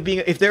prospect of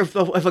being, if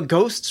a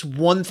ghost's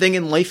one thing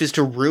in life is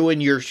to ruin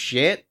your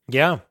shit.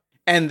 Yeah.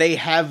 And they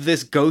have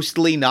this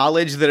ghostly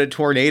knowledge that a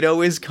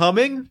tornado is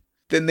coming,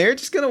 then they're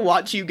just going to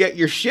watch you get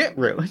your shit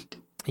ruined.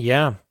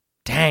 Yeah.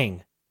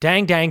 Dang.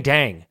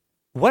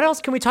 What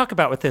else can we talk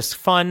about with this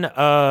fun,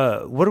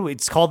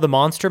 it's called the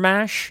Monster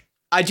Mash?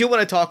 I do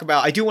want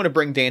to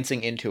bring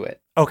dancing into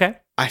it. Okay.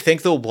 I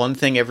think the one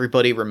thing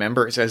everybody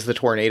remembers as the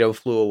tornado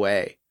flew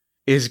away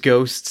is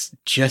ghosts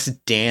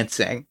just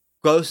dancing.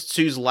 Ghosts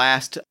whose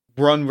last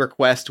run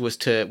request was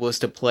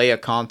to play a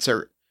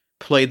concert,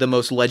 play the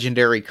most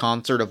legendary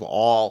concert of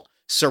all,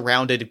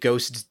 surrounded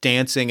ghosts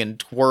dancing and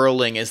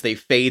twirling as they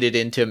faded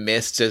into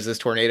mists as this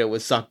tornado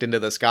was sucked into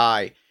the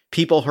sky.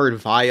 People heard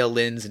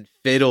violins and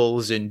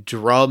fiddles and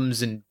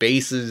drums and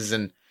basses,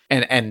 and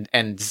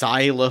and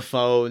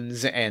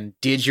xylophones and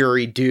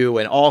didgeridoo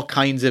and all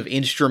kinds of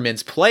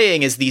instruments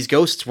playing as these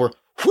ghosts were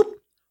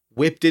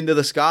whipped into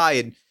the sky,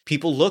 and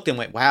people looked and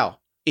went, wow,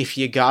 if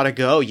you gotta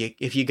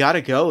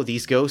go,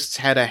 these ghosts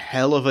had a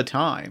hell of a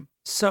time.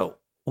 So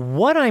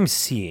what I'm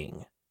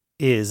seeing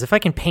is, if I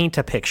can paint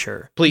a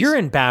picture, please. You're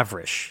in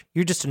Bavrish.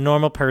 You're just a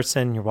normal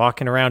person. You're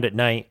walking around at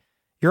night.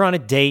 You're on a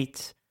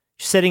date.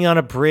 You're sitting on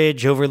a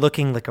bridge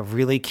overlooking like a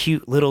really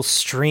cute little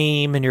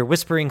stream, and you're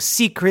whispering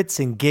secrets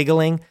and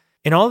giggling.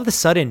 And all of a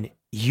sudden,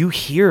 you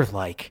hear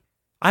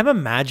I'm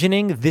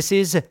imagining this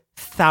is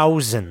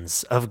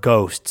thousands of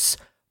ghosts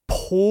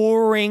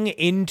pouring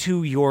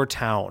into your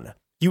town.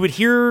 You would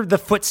hear the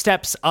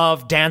footsteps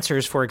of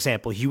dancers, for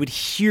example. You would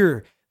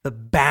hear the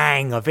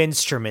bang of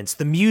instruments,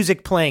 the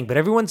music playing, but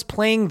everyone's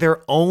playing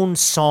their own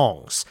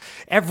songs.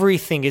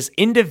 Everything is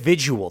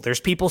individual. There's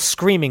people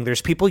screaming.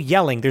 There's people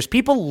yelling. There's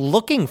people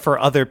looking for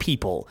other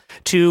people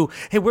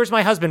hey, where's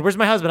my husband? Where's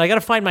my husband? I got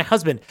to find my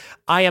husband.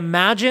 I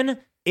imagine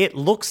it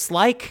looks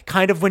like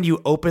kind of when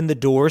you open the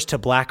doors to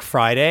Black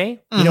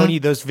Friday, you know,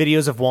 those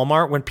videos of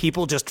Walmart when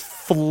people just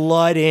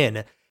flood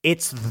in.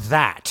 It's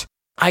that.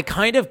 I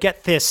kind of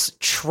get this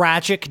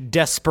tragic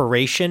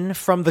desperation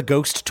from the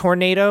ghost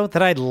tornado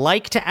that I'd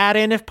like to add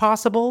in if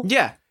possible.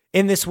 Yeah.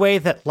 In this way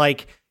that,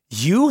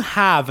 you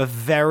have a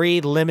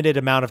very limited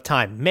amount of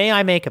time. May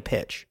I make a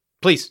pitch?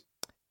 Please.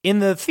 In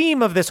the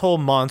theme of this whole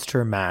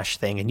Monster Mash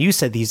thing, and you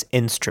said these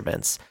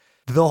instruments,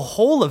 the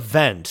whole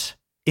event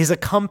is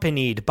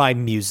accompanied by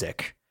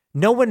music.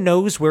 No one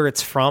knows where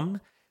it's from.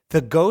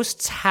 The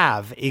ghosts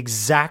have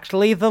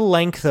exactly the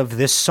length of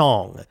this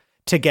song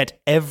to get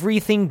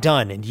everything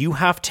done, and you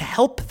have to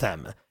help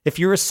them. If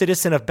you're a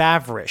citizen of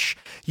Bavrish,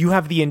 you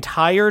have the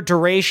entire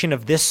duration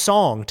of this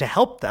song to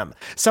help them.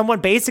 Someone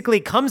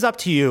basically comes up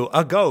to you,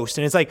 a ghost,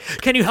 and it's like,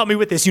 can you help me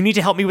with this? You need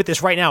to help me with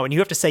this right now. And you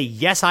have to say,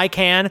 yes, I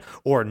can,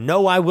 or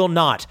no, I will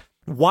not,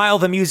 while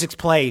the music's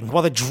playing,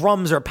 while the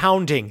drums are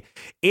pounding.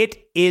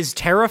 It is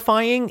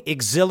terrifying,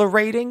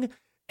 exhilarating,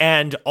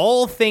 and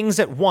all things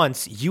at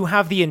once. You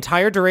have the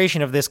entire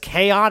duration of this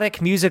chaotic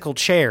musical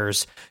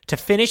chairs to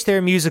finish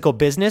their musical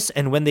business,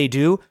 and when they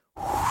do,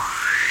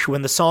 whoosh,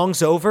 when the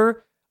song's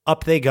over,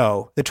 up they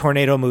go. The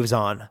tornado moves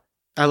on.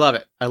 I love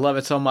it. I love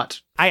it so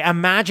much. I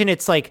imagine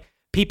it's like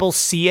people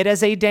see it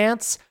as a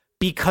dance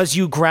because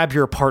you grab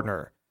your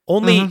partner.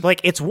 Only,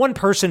 it's one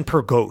person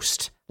per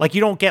ghost. You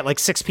don't get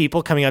 6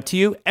 people coming up to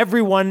you.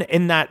 Everyone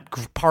in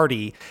that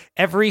party,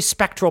 every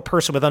spectral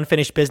person with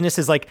unfinished business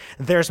is like,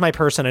 there's my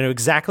person. I know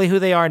exactly who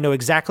they are. I know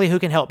exactly who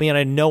can help me. And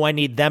I know I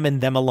need them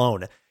and them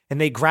alone. And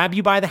they grab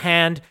you by the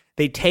hand.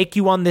 They take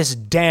you on this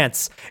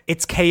dance.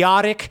 It's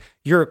chaotic.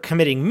 You're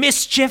committing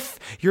mischief.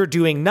 You're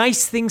doing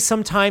nice things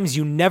sometimes.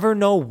 You never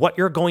know what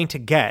you're going to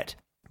get.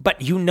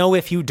 But you know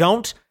if you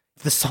don't,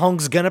 the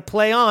song's going to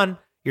play on.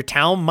 Your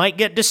town might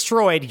get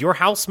destroyed. Your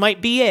house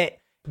might be it.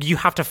 You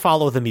have to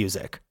follow the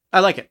music. I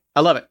like it.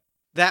 I love it.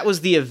 That was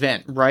the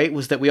event, right?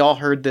 Was that we all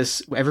heard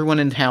this, everyone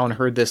in town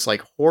heard this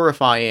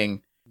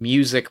horrifying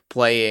music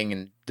playing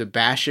and the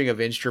bashing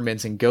of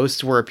instruments, and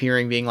ghosts were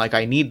appearing being like,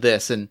 I need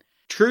this. And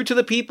true to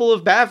the people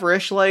of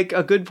Bavrish,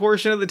 a good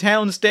portion of the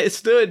town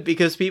stood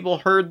because people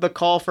heard the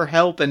call for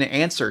help and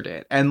answered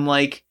it. And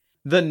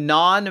the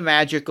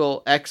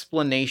non-magical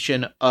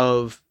explanation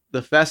of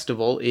the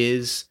festival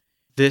is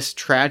this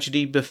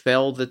tragedy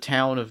befell the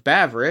town of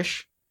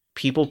Bavrish.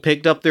 People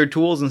picked up their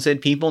tools and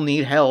said, people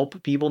need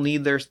help. People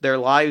need their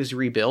lives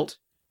rebuilt.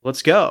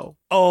 Let's go.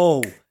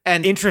 Oh,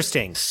 and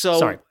interesting.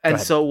 So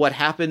what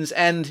happens,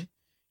 and,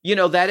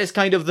 that is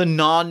kind of the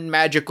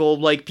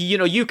non-magical,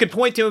 you could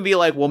point to and be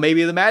like, well,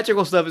 maybe the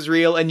magical stuff is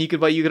real. And you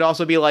could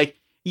also be like,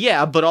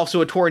 yeah, but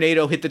also a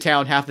tornado hit the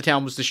town. Half the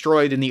town was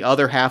destroyed and the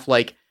other half,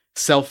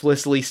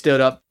 selflessly stood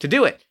up to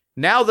do it.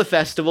 Now the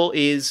festival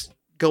is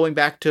going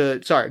back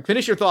to,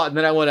 finish your thought. And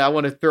then I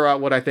want to throw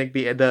out what I think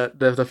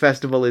the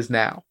festival is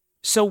now.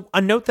 So a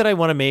note that I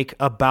want to make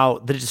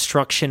about the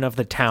destruction of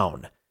the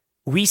town.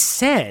 We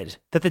said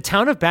that the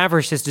town of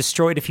Bavrish is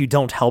destroyed if you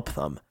don't help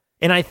them.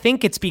 And I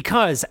think it's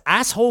because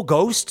asshole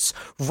ghosts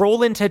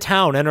roll into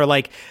town and are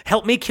like,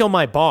 help me kill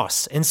my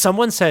boss. And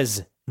someone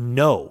says,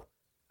 no,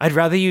 I'd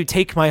rather you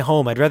take my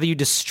home. I'd rather you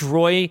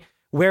destroy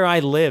where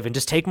I live and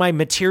just take my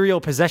material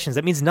possessions.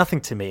 That means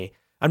nothing to me.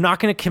 I'm not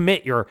going to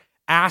commit your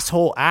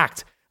asshole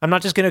act. I'm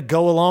not just going to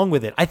go along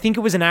with it. I think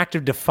it was an act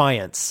of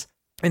defiance.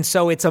 And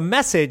so it's a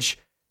message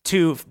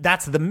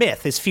that's the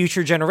myth, is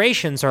future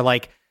generations are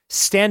like,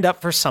 stand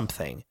up for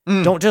something.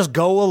 Don't just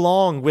go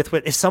along with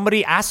what, if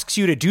somebody asks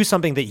you to do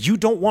something that you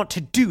don't want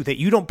to do, that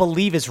you don't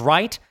believe is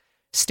right,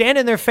 stand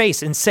in their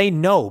face and say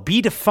no.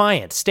 Be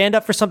defiant. Stand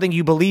up for something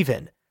you believe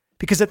in.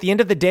 Because at the end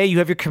of the day, you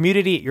have your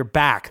community at your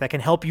back that can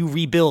help you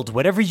rebuild.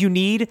 Whatever you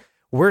need,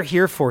 we're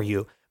here for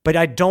you. But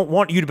I don't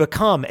want you to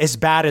become as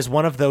bad as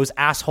one of those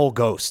asshole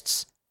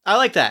ghosts. I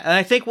like that. And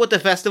I think what the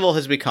festival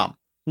has become,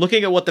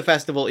 looking at what the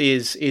festival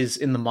is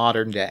in the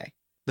modern day,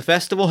 the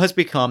festival has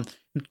become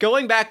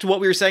going back to what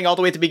we were saying all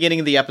the way at the beginning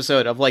of the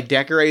episode of like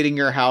decorating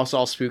your house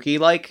all spooky,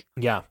 like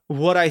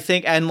what I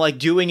think, and like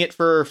doing it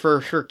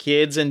for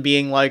kids and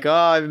being like, oh,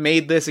 I've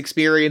made this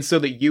experience so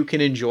that you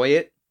can enjoy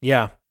it.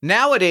 Yeah.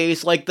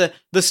 Nowadays, like the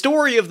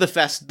story of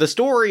the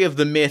story of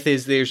the myth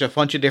is there's a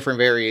bunch of different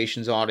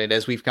variations on it,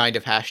 as we've kind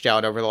of hashed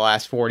out over the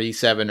last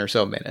 47 or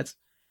so minutes.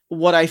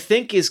 What I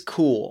think is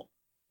cool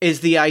is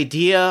the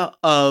idea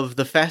of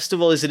the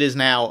festival as it is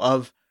now,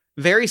 of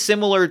very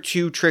similar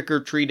to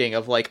trick-or-treating,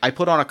 of like, I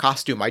put on a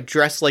costume, I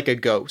dress like a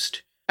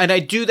ghost, and I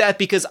do that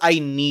because I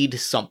need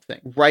something,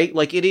 right?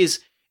 Like it is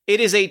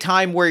a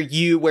time where if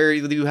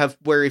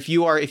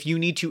you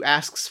need to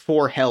ask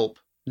for help,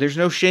 there's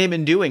no shame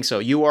in doing so.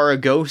 You are a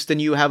ghost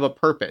and you have a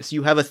purpose.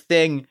 You have a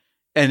thing,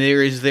 and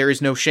there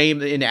is no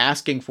shame in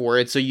asking for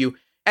it.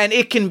 And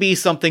it can be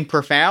something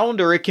profound,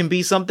 or it can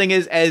be something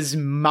as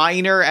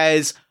minor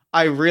as,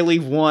 I really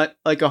want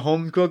like a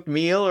home cooked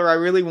meal, or I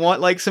really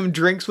want like some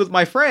drinks with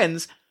my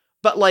friends.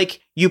 But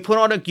like you put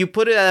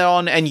it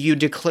on and you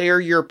declare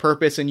your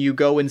purpose and you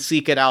go and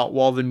seek it out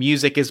while the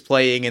music is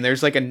playing and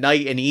there's like an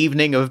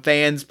evening of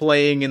bands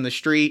playing in the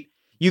street.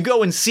 You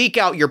go and seek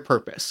out your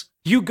purpose.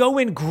 You go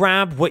and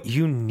grab what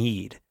you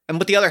need. And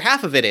what the other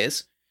half of it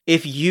is,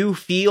 if you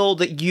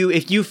feel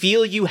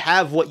you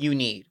have what you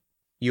need,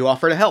 you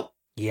offer to help.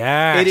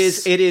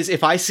 Yes. It is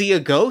if I see a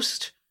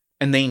ghost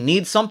and they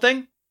need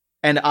something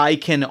and I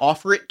can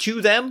offer it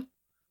to them,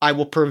 I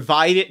will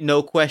provide it,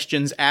 no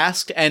questions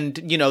asked. And,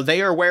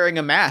 they are wearing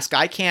a mask.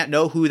 I can't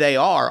know who they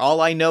are.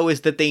 All I know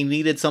is that they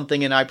needed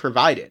something and I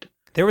provided.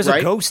 There was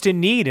a ghost in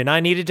need and I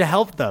needed to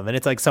help them. And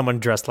it's like someone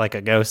dressed like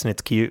a ghost and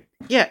it's cute.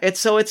 Yeah,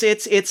 it's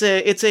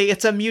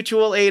a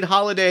mutual aid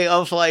holiday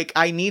of like,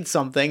 I need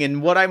something,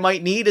 and what I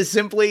might need is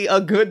simply a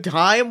good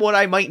time. What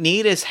I might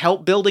need is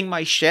help building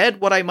my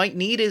shed. What I might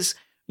need is,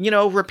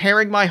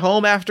 repairing my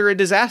home after a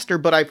disaster.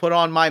 But I put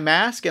on my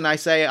mask and I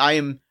say I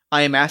am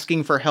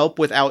asking for help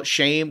without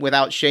shame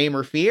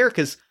or fear,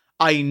 because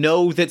I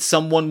know that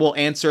someone will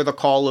answer the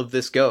call of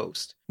this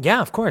ghost. Yeah,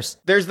 of course.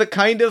 There's the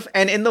kind of,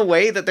 and in the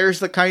way that there's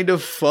the kind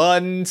of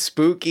fun,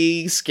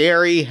 spooky,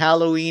 scary,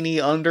 Halloween-y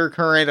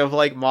undercurrent of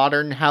like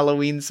modern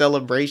Halloween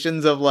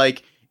celebrations of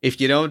like, if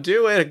you don't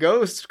do it, a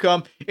ghost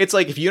come. It's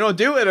like, if you don't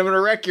do it, I'm going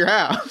to wreck your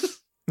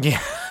house.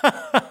 Yeah.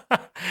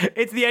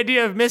 It's the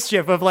idea of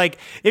mischief of like,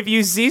 if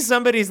you see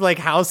somebody's like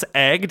house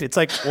egged, it's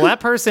like, well,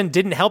 that person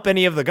didn't help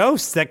any of the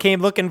ghosts that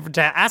came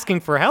asking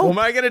for help. What am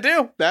I going to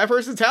do? That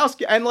person's house.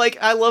 And like,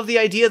 I love the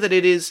idea that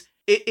it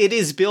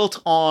is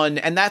built on,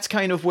 and that's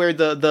kind of where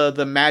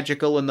the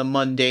magical and the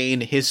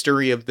mundane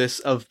history of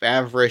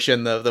Avrish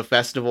and the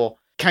festival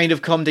kind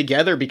of come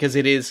together, because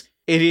it is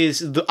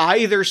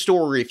either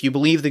story. If you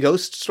believe the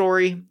ghost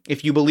story,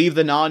 if you believe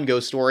the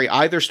non-ghost story,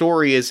 either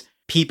story is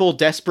people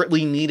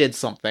desperately needed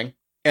something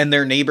and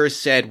their neighbors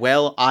said,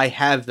 well, I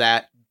have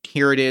that.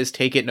 Here it is.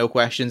 Take it. No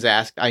questions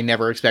asked. I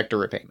never expect a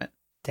repayment.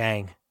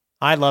 Dang.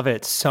 I love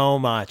it so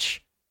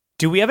much.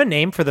 Do we have a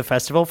name for the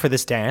festival, for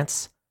this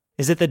dance?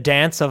 Is it the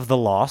Dance of the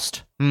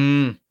Lost?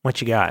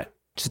 What you got?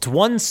 It's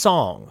one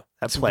song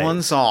that plays.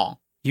 One song.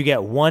 You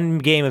get one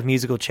game of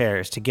musical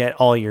chairs to get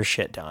all your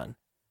shit done.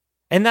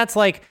 And that's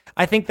like,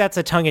 I think that's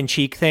a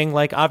tongue-in-cheek thing.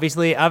 Like,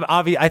 obviously,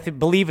 I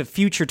believe at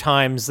future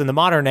times in the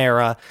modern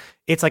era,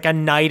 it's like a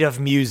night of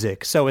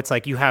music. So it's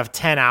like you have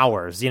 10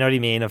 hours, you know what I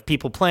mean, of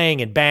people playing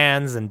in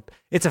bands, and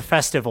it's a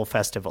festival,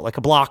 like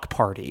a block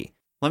party.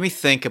 Let me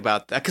think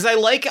about that, because I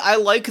like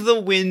the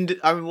wind.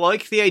 I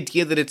like the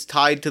idea that it's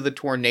tied to the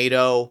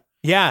tornado.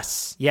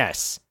 Yes.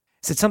 Is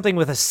it something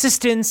with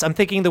assistance? I'm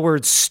thinking the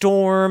word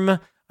storm.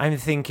 I'm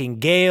thinking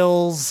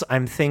gales.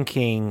 I'm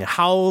thinking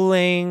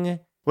howling.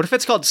 What if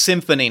it's called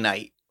Symphony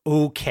Night?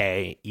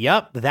 Okay,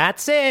 yep,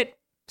 that's it.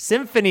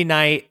 Symphony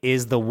Night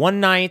is the one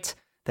night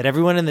that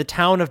everyone in the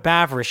town of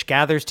Bavrish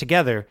gathers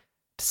together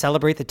to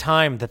celebrate the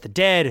time that the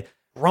dead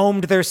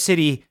roamed their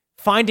city,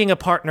 finding a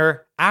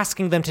partner,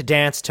 asking them to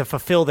dance to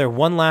fulfill their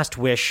one last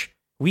wish.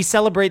 We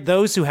celebrate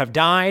those who have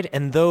died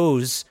and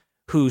those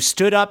who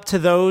stood up to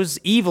those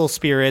evil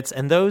spirits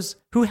and those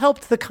who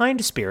helped the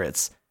kind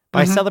spirits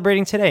by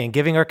celebrating today and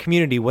giving our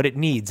community what it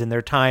needs in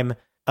their time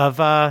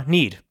of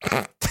need.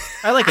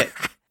 I like it.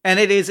 And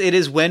it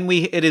is when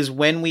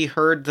we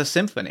heard the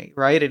symphony,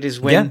 right? It is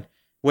when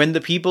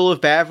the people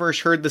of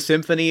Bavrish heard the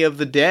symphony of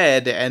the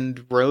dead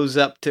and rose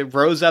up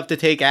to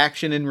take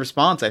action in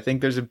response. I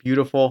think there's a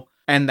beautiful,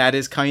 and that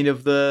is kind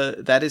of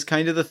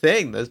the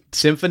thing. The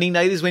Symphony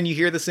Night is when you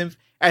hear the symphony.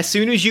 As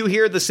soon as you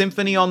hear the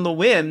symphony on the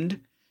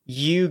wind,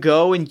 you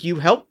go and you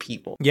help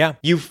people. Yeah.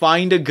 You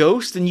find a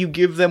ghost and you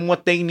give them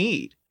what they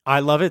need. I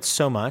love it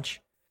so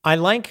much. I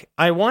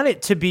want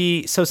it to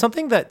be, so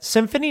something that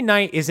Symphony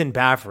Night is in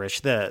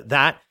Bavrish,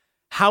 that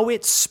how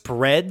it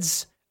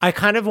spreads. I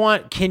kind of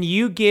want,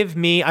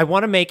 I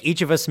want to make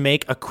each of us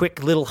make a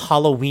quick little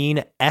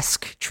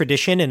Halloween-esque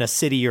tradition in a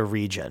city or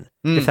region,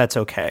 if that's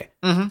okay.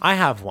 Mm-hmm. I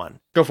have one.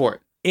 Go for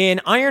it.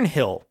 In Iron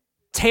Hill,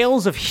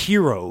 tales of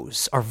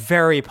heroes are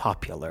very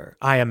popular,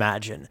 I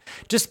imagine,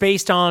 just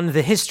based on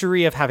the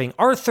history of having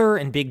Arthur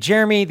and Big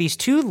Jeremy, these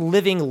two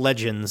living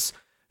legends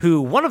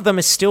who one of them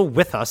is still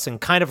with us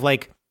and kind of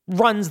like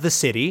runs the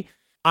city.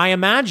 I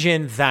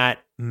imagine that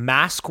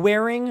mask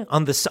wearing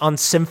on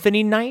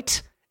Symphony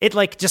Night, it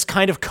like just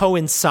kind of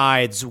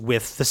coincides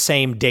with the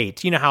same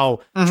date. You know how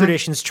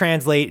traditions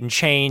translate and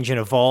change and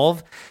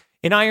evolve?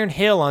 In Iron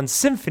Hill on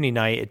Symphony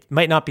Night, it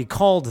might not be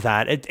called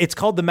that. It's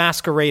called the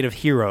Masquerade of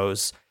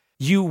Heroes.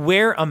 You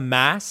wear a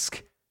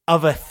mask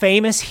of a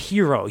famous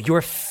hero,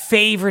 your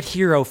favorite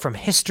hero from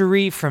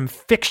history, from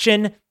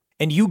fiction,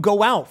 and you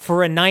go out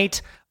for a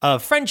night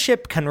of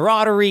friendship,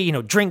 camaraderie,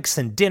 drinks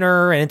and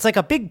dinner, and it's like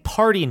a big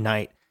party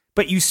night.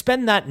 But you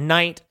spend that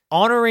night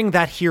honoring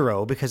that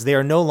hero because they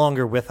are no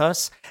longer with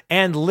us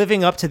and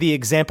living up to the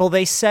example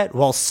they set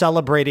while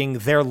celebrating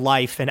their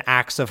life and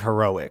acts of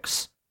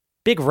heroics.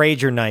 Big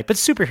rager night, but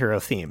superhero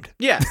themed.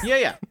 Yeah.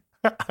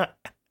 I'm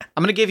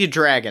going to give you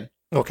Dragon.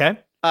 Okay.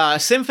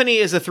 Symphony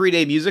is a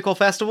 3-day musical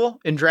festival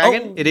in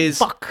Dragon. It is.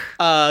 Fuck.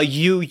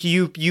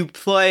 You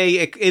play.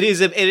 It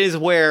is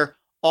where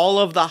all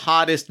of the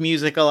hottest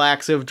musical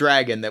acts of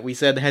Dragon that we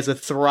said has a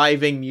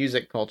thriving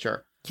music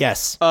culture.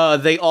 Yes.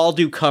 They all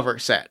do cover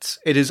sets.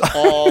 It is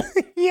all.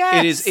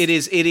 Yes. It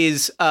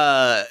is.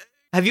 Have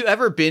you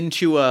ever been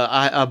to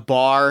a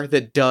bar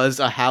that does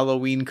a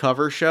Halloween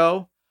cover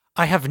show?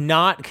 I have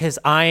not, because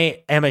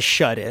I am a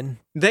shut-in.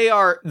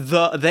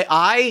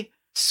 I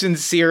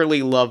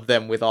sincerely love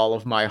them with all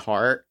of my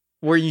heart.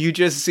 Where you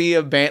just see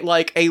a band,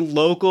 like a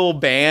local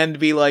band,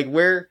 be like,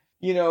 we're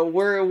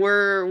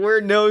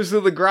Nose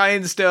to the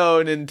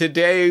Grindstone, and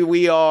today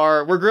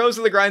we're Nose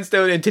to the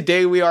Grindstone, and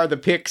today we are the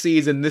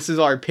Pixies, and this is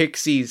our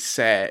Pixies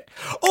set.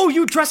 Oh,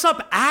 you dress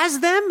up as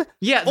them?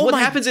 Yeah. Oh, what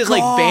happens is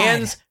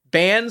like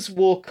bands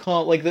will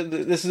come. Like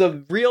this is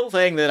a real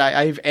thing that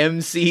I've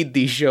emceed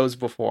these shows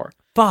before.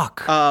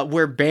 Fuck.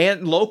 Where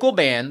local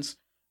bands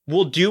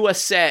will do a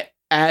set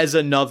as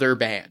another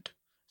band.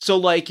 So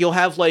like you'll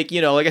have like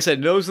I said,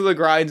 Nose to the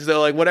Grindstone,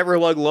 like whatever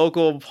like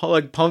local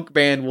like punk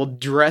band will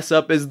dress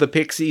up as the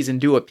Pixies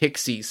and do a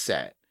Pixies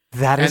set.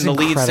 That is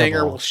incredible. And the lead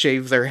singer will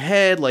shave their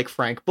head like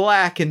Frank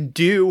Black and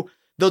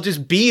they'll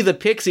just be the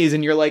Pixies,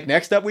 and you're like,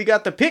 next up we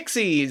got the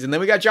Pixies, and then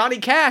we got Johnny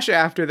Cash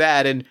after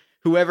that, and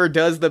whoever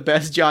does the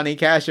best Johnny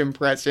Cash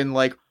impression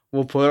like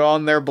will put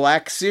on their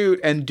black suit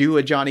and do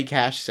a Johnny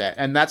Cash set.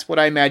 And that's what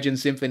I imagine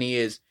Symphony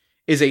is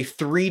a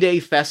 3-day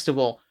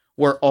festival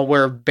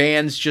where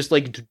bands just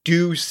like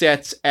do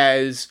sets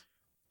as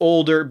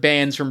older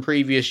bands from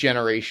previous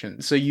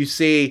generations. So you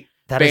see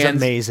that bands is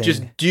amazing.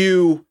 Just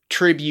do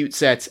tribute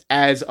sets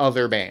as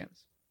other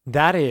bands.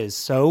 That is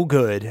so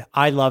good.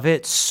 I love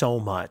it so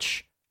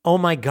much. Oh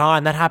my God,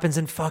 and that happens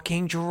in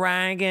fucking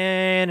Dragon,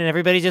 and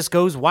everybody just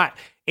goes, what?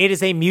 It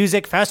is a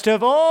music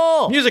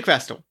festival! Music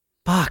festival.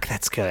 Fuck,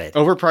 that's good.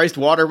 Overpriced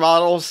water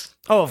bottles.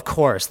 Oh, of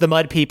course. The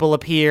Mud People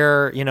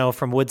appear,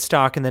 from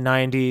Woodstock in the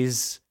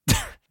 90s.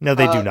 No,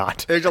 they do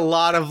not. There's a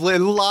lot of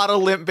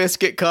Limp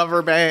Bizkit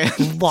cover bands.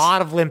 A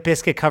lot of Limp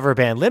Bizkit cover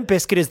band. Limp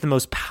Bizkit is the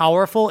most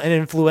powerful and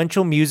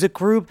influential music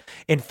group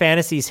in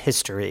fantasy's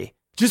history.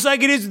 Just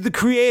like it is with the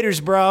Creators,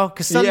 bro.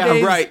 Because some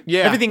days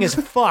everything is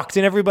fucked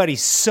and everybody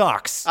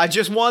sucks. I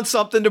just want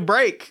something to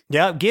break.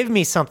 Yeah, give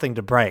me something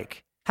to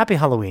break. Happy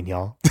Halloween,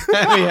 y'all.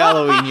 Happy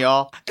Halloween,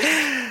 y'all.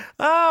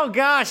 Oh,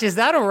 gosh. Is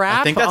that a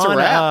wrap? I think that's a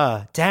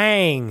wrap.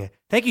 Dang.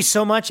 Thank you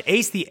so much,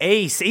 Ace the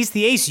Ace. Ace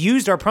the Ace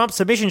used our prompt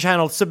submission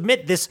channel to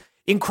submit this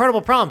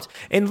incredible prompt.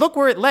 And look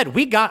where it led.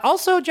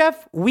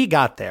 Jeff, we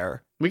got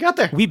there. We got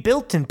there. We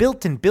built and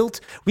built and built.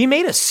 We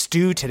made a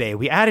stew today.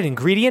 We added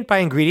ingredient by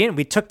ingredient.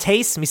 We took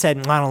taste and we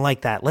said, I don't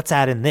like that. Let's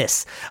add in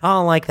this. I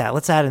don't like that.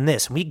 Let's add in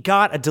this. We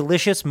got a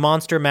delicious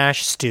monster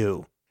mash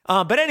stew.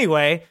 But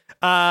anyway,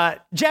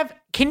 Jeff,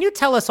 can you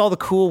tell us all the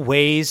cool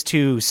ways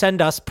to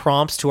send us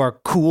prompts to our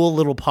cool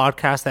little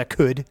podcast that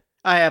could?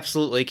 I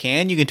absolutely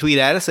can. You can tweet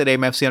at us at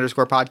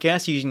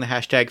AMFC_podcast using the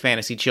hashtag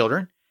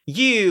FantasyChildren.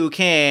 You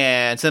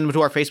can send them to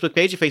our Facebook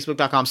page at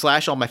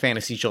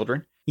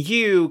facebook.com/allmyfantasychildren.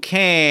 You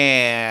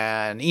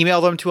can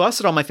email them to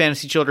us at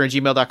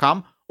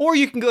allmyfantasychildren@gmail.com, or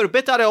you can go to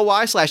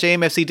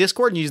bit.ly/AMFC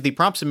Discord and use the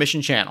prompt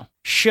submission channel.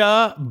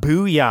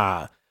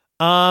 Shabooyah.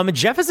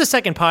 Jeff has a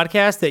second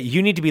podcast that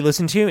you need to be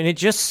listening to, and it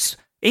just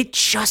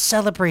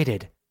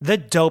celebrated the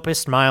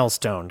dopest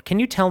milestone. Can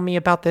you tell me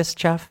about this,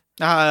 Jeff?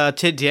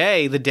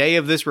 Today, the day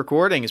of this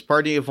recording, is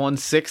Party of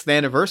One's 6th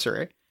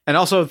anniversary. And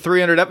also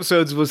 300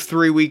 episodes was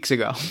 3 weeks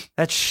ago.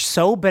 That's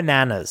so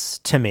bananas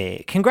to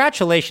me.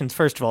 Congratulations,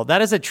 first of all.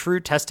 That is a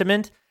true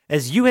testament.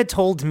 As you had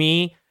told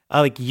me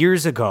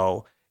years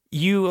ago,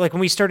 when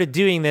we started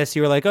doing this,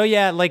 you were like, oh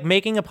yeah, like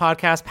making a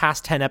podcast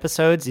past 10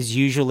 episodes is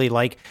usually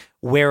like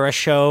where a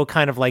show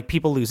kind of like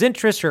people lose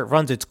interest or it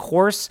runs its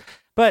course.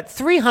 But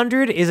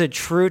 300 is a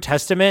true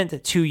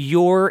testament to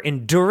your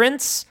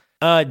endurance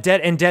and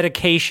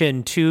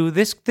dedication to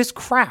this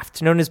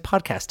craft known as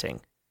podcasting.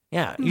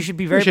 Yeah, you should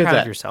be very proud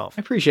of yourself.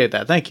 I appreciate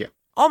that. Thank you.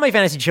 All My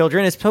Fantasy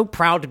Children is so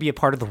proud to be a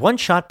part of the One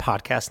Shot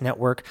Podcast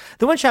Network.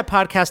 The One Shot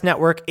Podcast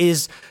Network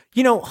is,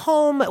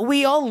 home.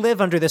 We all live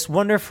under this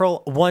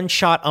wonderful One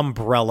Shot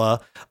umbrella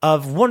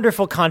of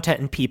wonderful content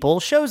and people,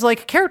 shows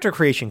like Character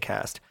Creation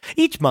Cast.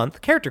 Each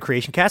month, Character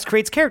Creation Cast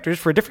creates characters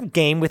for a different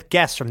game with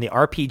guests from the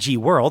RPG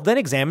world, then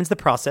examines the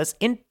process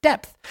in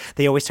depth.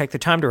 They always take the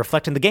time to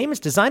reflect on the game, its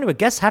design, and what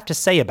guests have to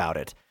say about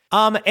it.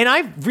 And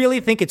I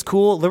really think it's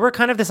cool. They were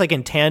kind of this like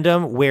in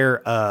tandem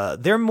where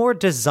they're more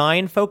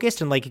design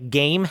focused and like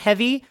game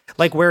heavy,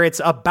 like where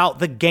it's about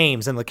the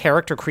games and the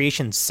character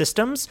creation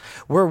systems,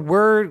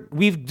 where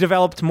we've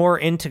developed more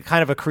into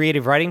kind of a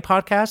creative writing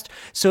podcast.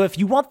 So if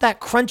you want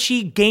that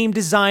crunchy game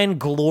design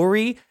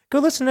glory, go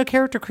listen to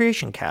Character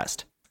Creation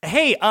Cast.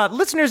 Hey,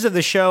 listeners of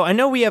the show, I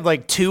know we have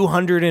like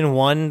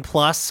 201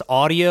 plus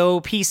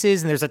audio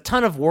pieces and there's a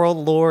ton of world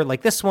lore.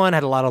 Like this one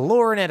had a lot of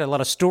lore in it, a lot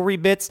of story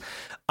bits.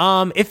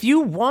 If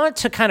you want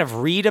to kind of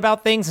read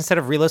about things instead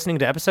of re-listening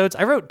to episodes,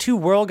 I wrote 2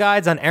 world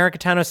guides on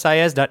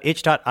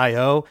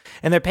ericatanosias.itch.io,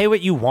 and they're pay what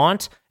you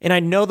want. And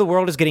I know the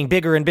world is getting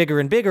bigger and bigger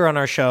and bigger on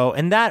our show,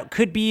 and that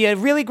could be a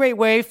really great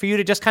way for you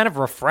to just kind of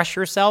refresh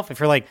yourself.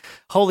 If you're like,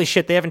 holy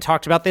shit, they haven't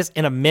talked about this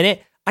in a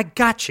minute, I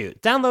got you.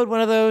 Download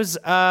one of those.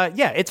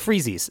 It's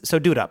freezies, so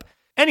do it up.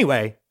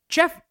 Anyway,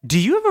 Jeff, do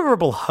you have a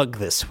verbal hug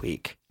this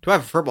week? Do I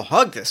have a verbal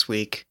hug this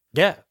week?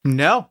 Yeah.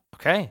 No.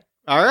 Okay.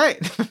 All right.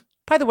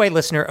 By the way,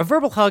 listener, a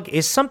verbal hug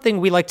is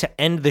something we like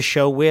to end the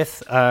show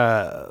with,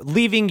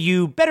 leaving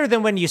you better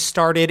than when you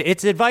started.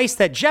 It's advice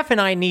that Jeff and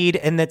I need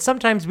and that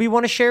sometimes we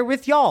want to share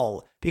with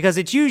y'all, because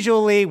it's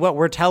usually what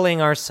we're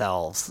telling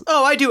ourselves.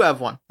 Oh, I do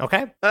have one.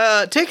 Okay.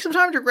 Take some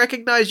time to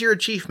recognize your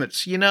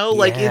achievements,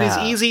 Like it is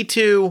easy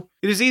to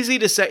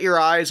set your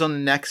eyes on the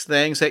next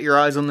thing, set your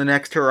eyes on the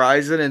next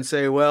horizon and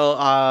say,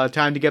 well,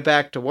 time to get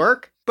back to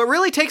work. But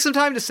really take some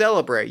time to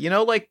celebrate,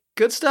 like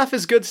good stuff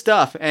is good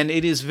stuff. And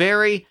it is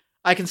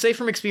I can say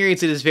from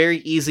experience, it is very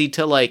easy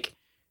to like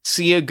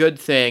see a good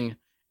thing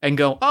and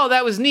go, oh,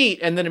 that was neat.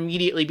 And then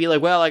immediately be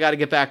like, well, I got to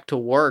get back to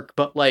work.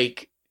 But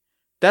like,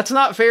 that's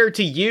not fair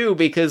to you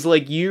because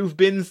like you've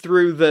been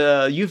through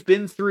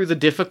the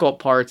difficult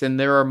parts. And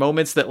there are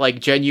moments that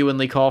like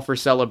genuinely call for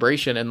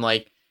celebration. And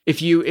like,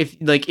 if you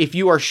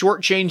are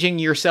shortchanging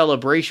your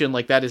celebration,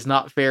 like that is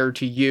not fair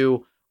to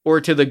you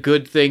or to the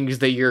good things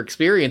that you're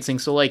experiencing.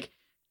 So like,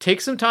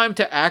 take some time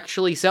to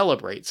actually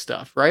celebrate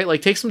stuff, right?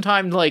 Like take some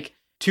time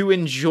to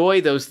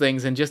enjoy those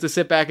things and just to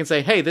sit back and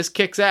say, hey, this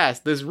kicks ass,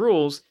 this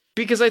rules,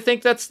 because I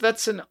think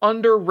that's an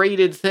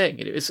underrated thing.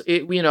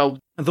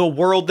 The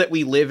world that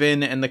we live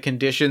in and the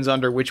conditions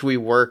under which we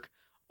work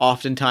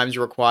oftentimes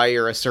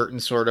require a certain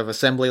sort of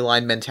assembly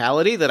line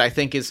mentality that I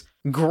think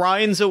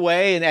grinds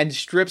away and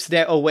strips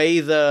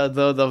away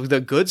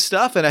the good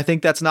stuff. And I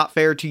think that's not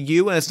fair to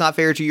you and it's not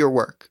fair to your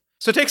work.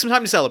 So take some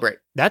time to celebrate.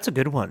 That's a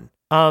good one.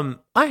 I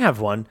have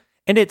one.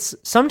 And it's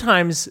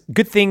sometimes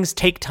good things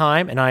take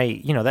time, and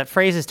that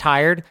phrase is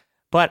tired,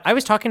 but I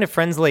was talking to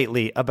friends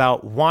lately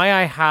about why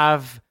I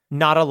have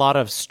not a lot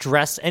of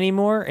stress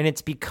anymore, and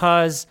it's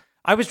because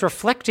I was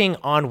reflecting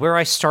on where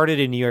I started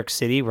in New York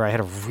City, where I had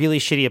a really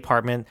shitty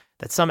apartment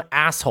that some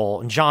asshole,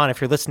 and John, if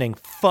you're listening,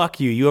 fuck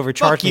you, you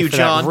overcharged me for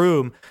John. That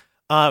room.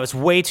 It was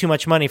way too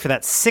much money for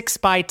that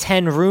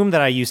 6x10 room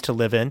that I used to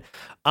live in.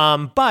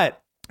 But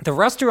the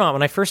restaurant,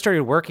 when I first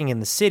started working in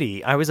the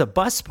city, I was a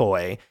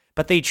busboy,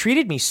 but they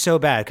treated me so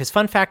bad because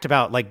fun fact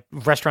about like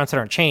restaurants that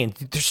aren't chained,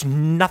 there's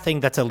nothing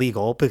that's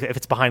illegal if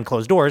it's behind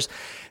closed doors.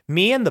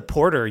 Me and the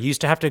porter used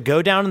to have to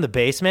go down in the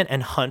basement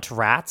and hunt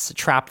rats,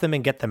 trap them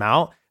and get them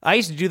out. I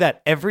used to do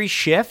that every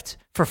shift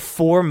for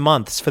 4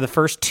 months for the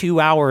first 2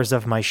 hours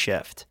of my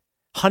shift.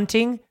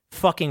 Hunting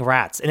fucking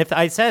rats. And if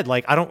I said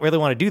like, I don't really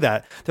want to do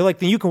that, they're like,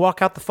 then you can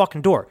walk out the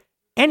fucking door.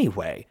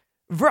 Anyway,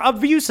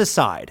 abuse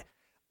aside,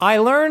 I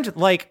learned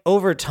like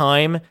over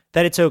time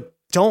that it's okay.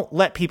 Don't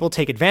let people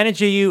take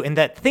advantage of you and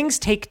that things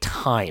take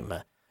time.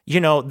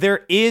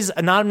 There is,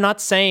 and I'm not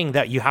saying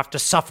that you have to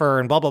suffer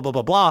and blah, blah, blah,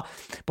 blah, blah.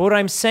 But what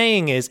I'm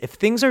saying is if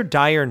things are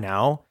dire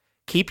now,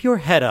 keep your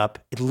head up,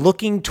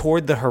 looking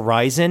toward the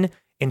horizon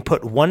and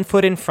put one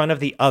foot in front of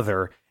the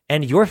other.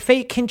 And your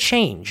fate can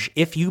change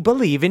if you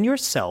believe in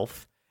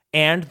yourself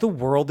and the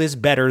world is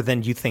better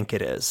than you think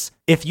it is.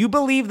 If you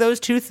believe those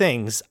two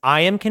things,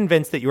 I am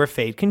convinced that your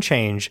fate can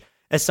change.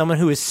 As someone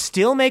who is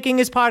still making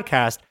his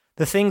podcast,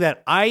 the thing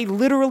that I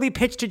literally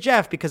pitched to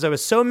Jeff because I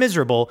was so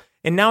miserable,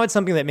 and now it's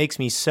something that makes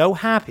me so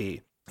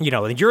happy.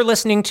 You're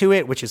listening to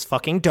it, which is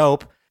fucking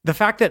dope. The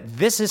fact that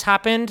this has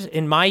happened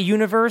in my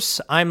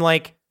universe, I'm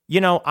like,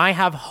 I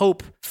have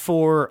hope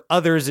for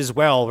others as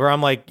well, where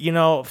I'm like,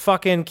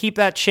 fucking keep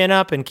that chin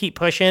up and keep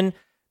pushing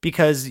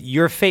because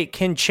your fate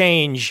can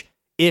change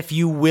if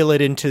you will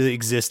it into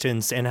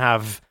existence and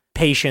have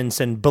patience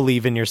and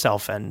believe in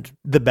yourself and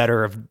the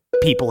better of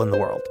people in the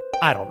world.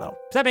 I don't know.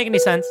 Does that make any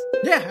sense?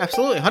 Yeah,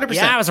 absolutely. 100%.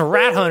 Yeah, I was a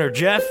rat hunter,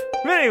 Jeff.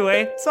 But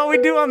anyway, that's all we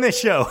do on this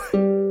show.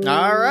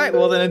 All right.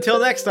 Well, then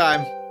until next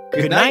time,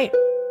 good night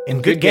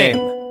and good game.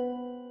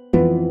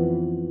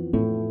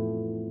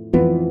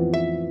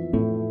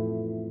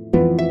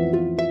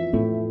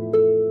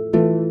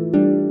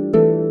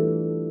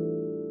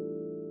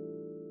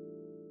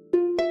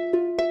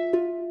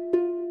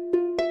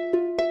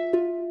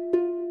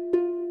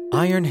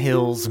 Iron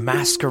Hill's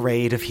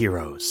Masquerade of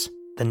Heroes,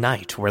 the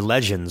night where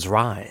legends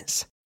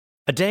rise.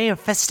 A day of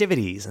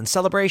festivities and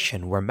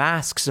celebration where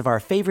masks of our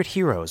favorite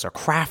heroes are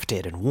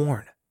crafted and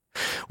worn.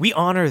 We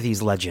honor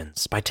these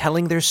legends by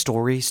telling their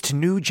stories to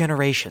new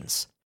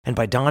generations, and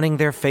by donning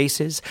their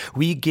faces,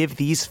 we give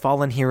these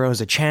fallen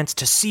heroes a chance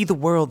to see the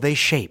world they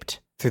shaped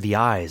through the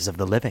eyes of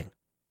the living.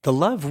 The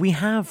love we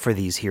have for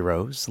these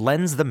heroes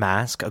lends the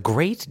mask a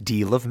great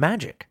deal of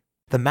magic.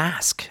 The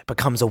mask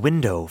becomes a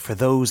window for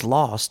those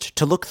lost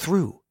to look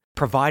through,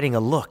 providing a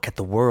look at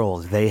the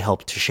world they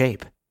helped to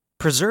shape.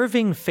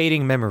 Preserving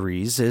fading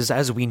memories is,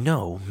 as we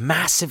know,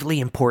 massively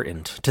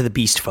important to the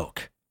beast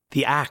folk.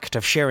 The act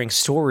of sharing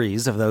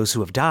stories of those who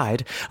have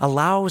died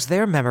allows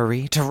their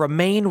memory to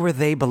remain where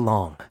they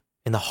belong,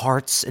 in the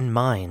hearts and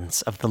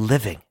minds of the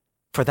living.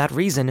 For that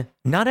reason,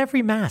 not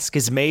every mask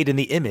is made in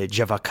the image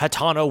of a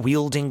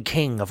katana-wielding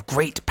king of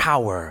great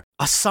power,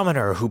 a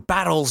summoner who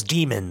battles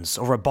demons,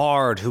 or a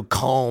bard who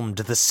calmed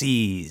the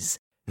seas.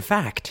 In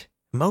fact,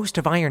 most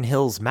of Iron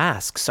Hill's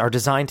masks are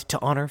designed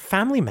to honor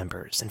family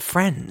members and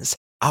friends,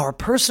 our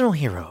personal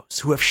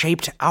heroes who have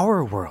shaped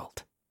our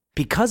world.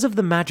 Because of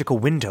the magical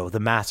window the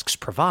masks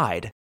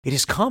provide, it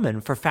is common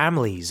for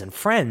families and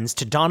friends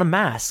to don a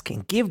mask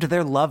and give to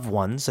their loved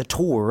ones a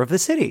tour of the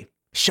city,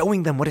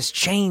 showing them what has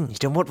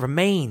changed and what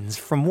remains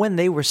from when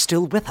they were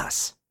still with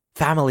us.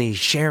 Families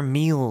share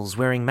meals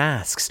wearing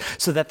masks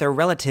so that their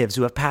relatives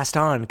who have passed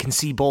on can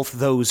see both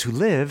those who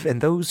live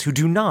and those who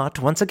do not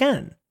once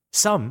again.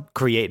 Some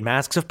create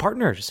masks of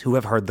partners who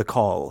have heard the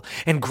call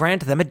and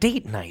grant them a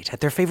date night at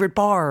their favorite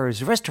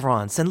bars,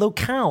 restaurants, and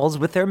locales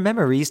with their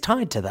memories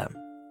tied to them.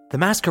 The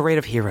Masquerade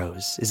of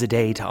Heroes is a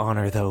day to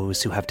honor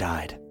those who have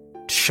died,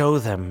 to show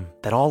them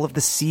that all of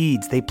the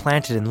seeds they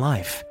planted in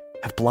life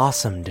have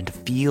blossomed into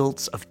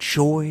fields of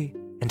joy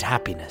and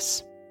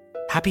happiness.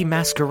 Happy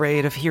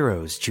Masquerade of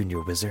Heroes,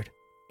 Junior Wizard.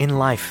 In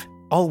life,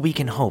 all we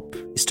can hope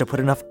is to put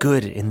enough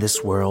good in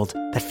this world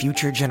that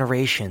future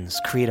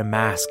generations create a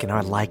mask in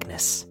our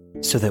likeness,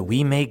 so that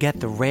we may get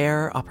the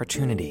rare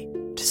opportunity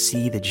to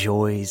see the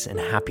joys and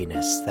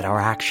happiness that our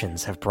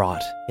actions have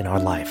brought in our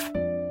life.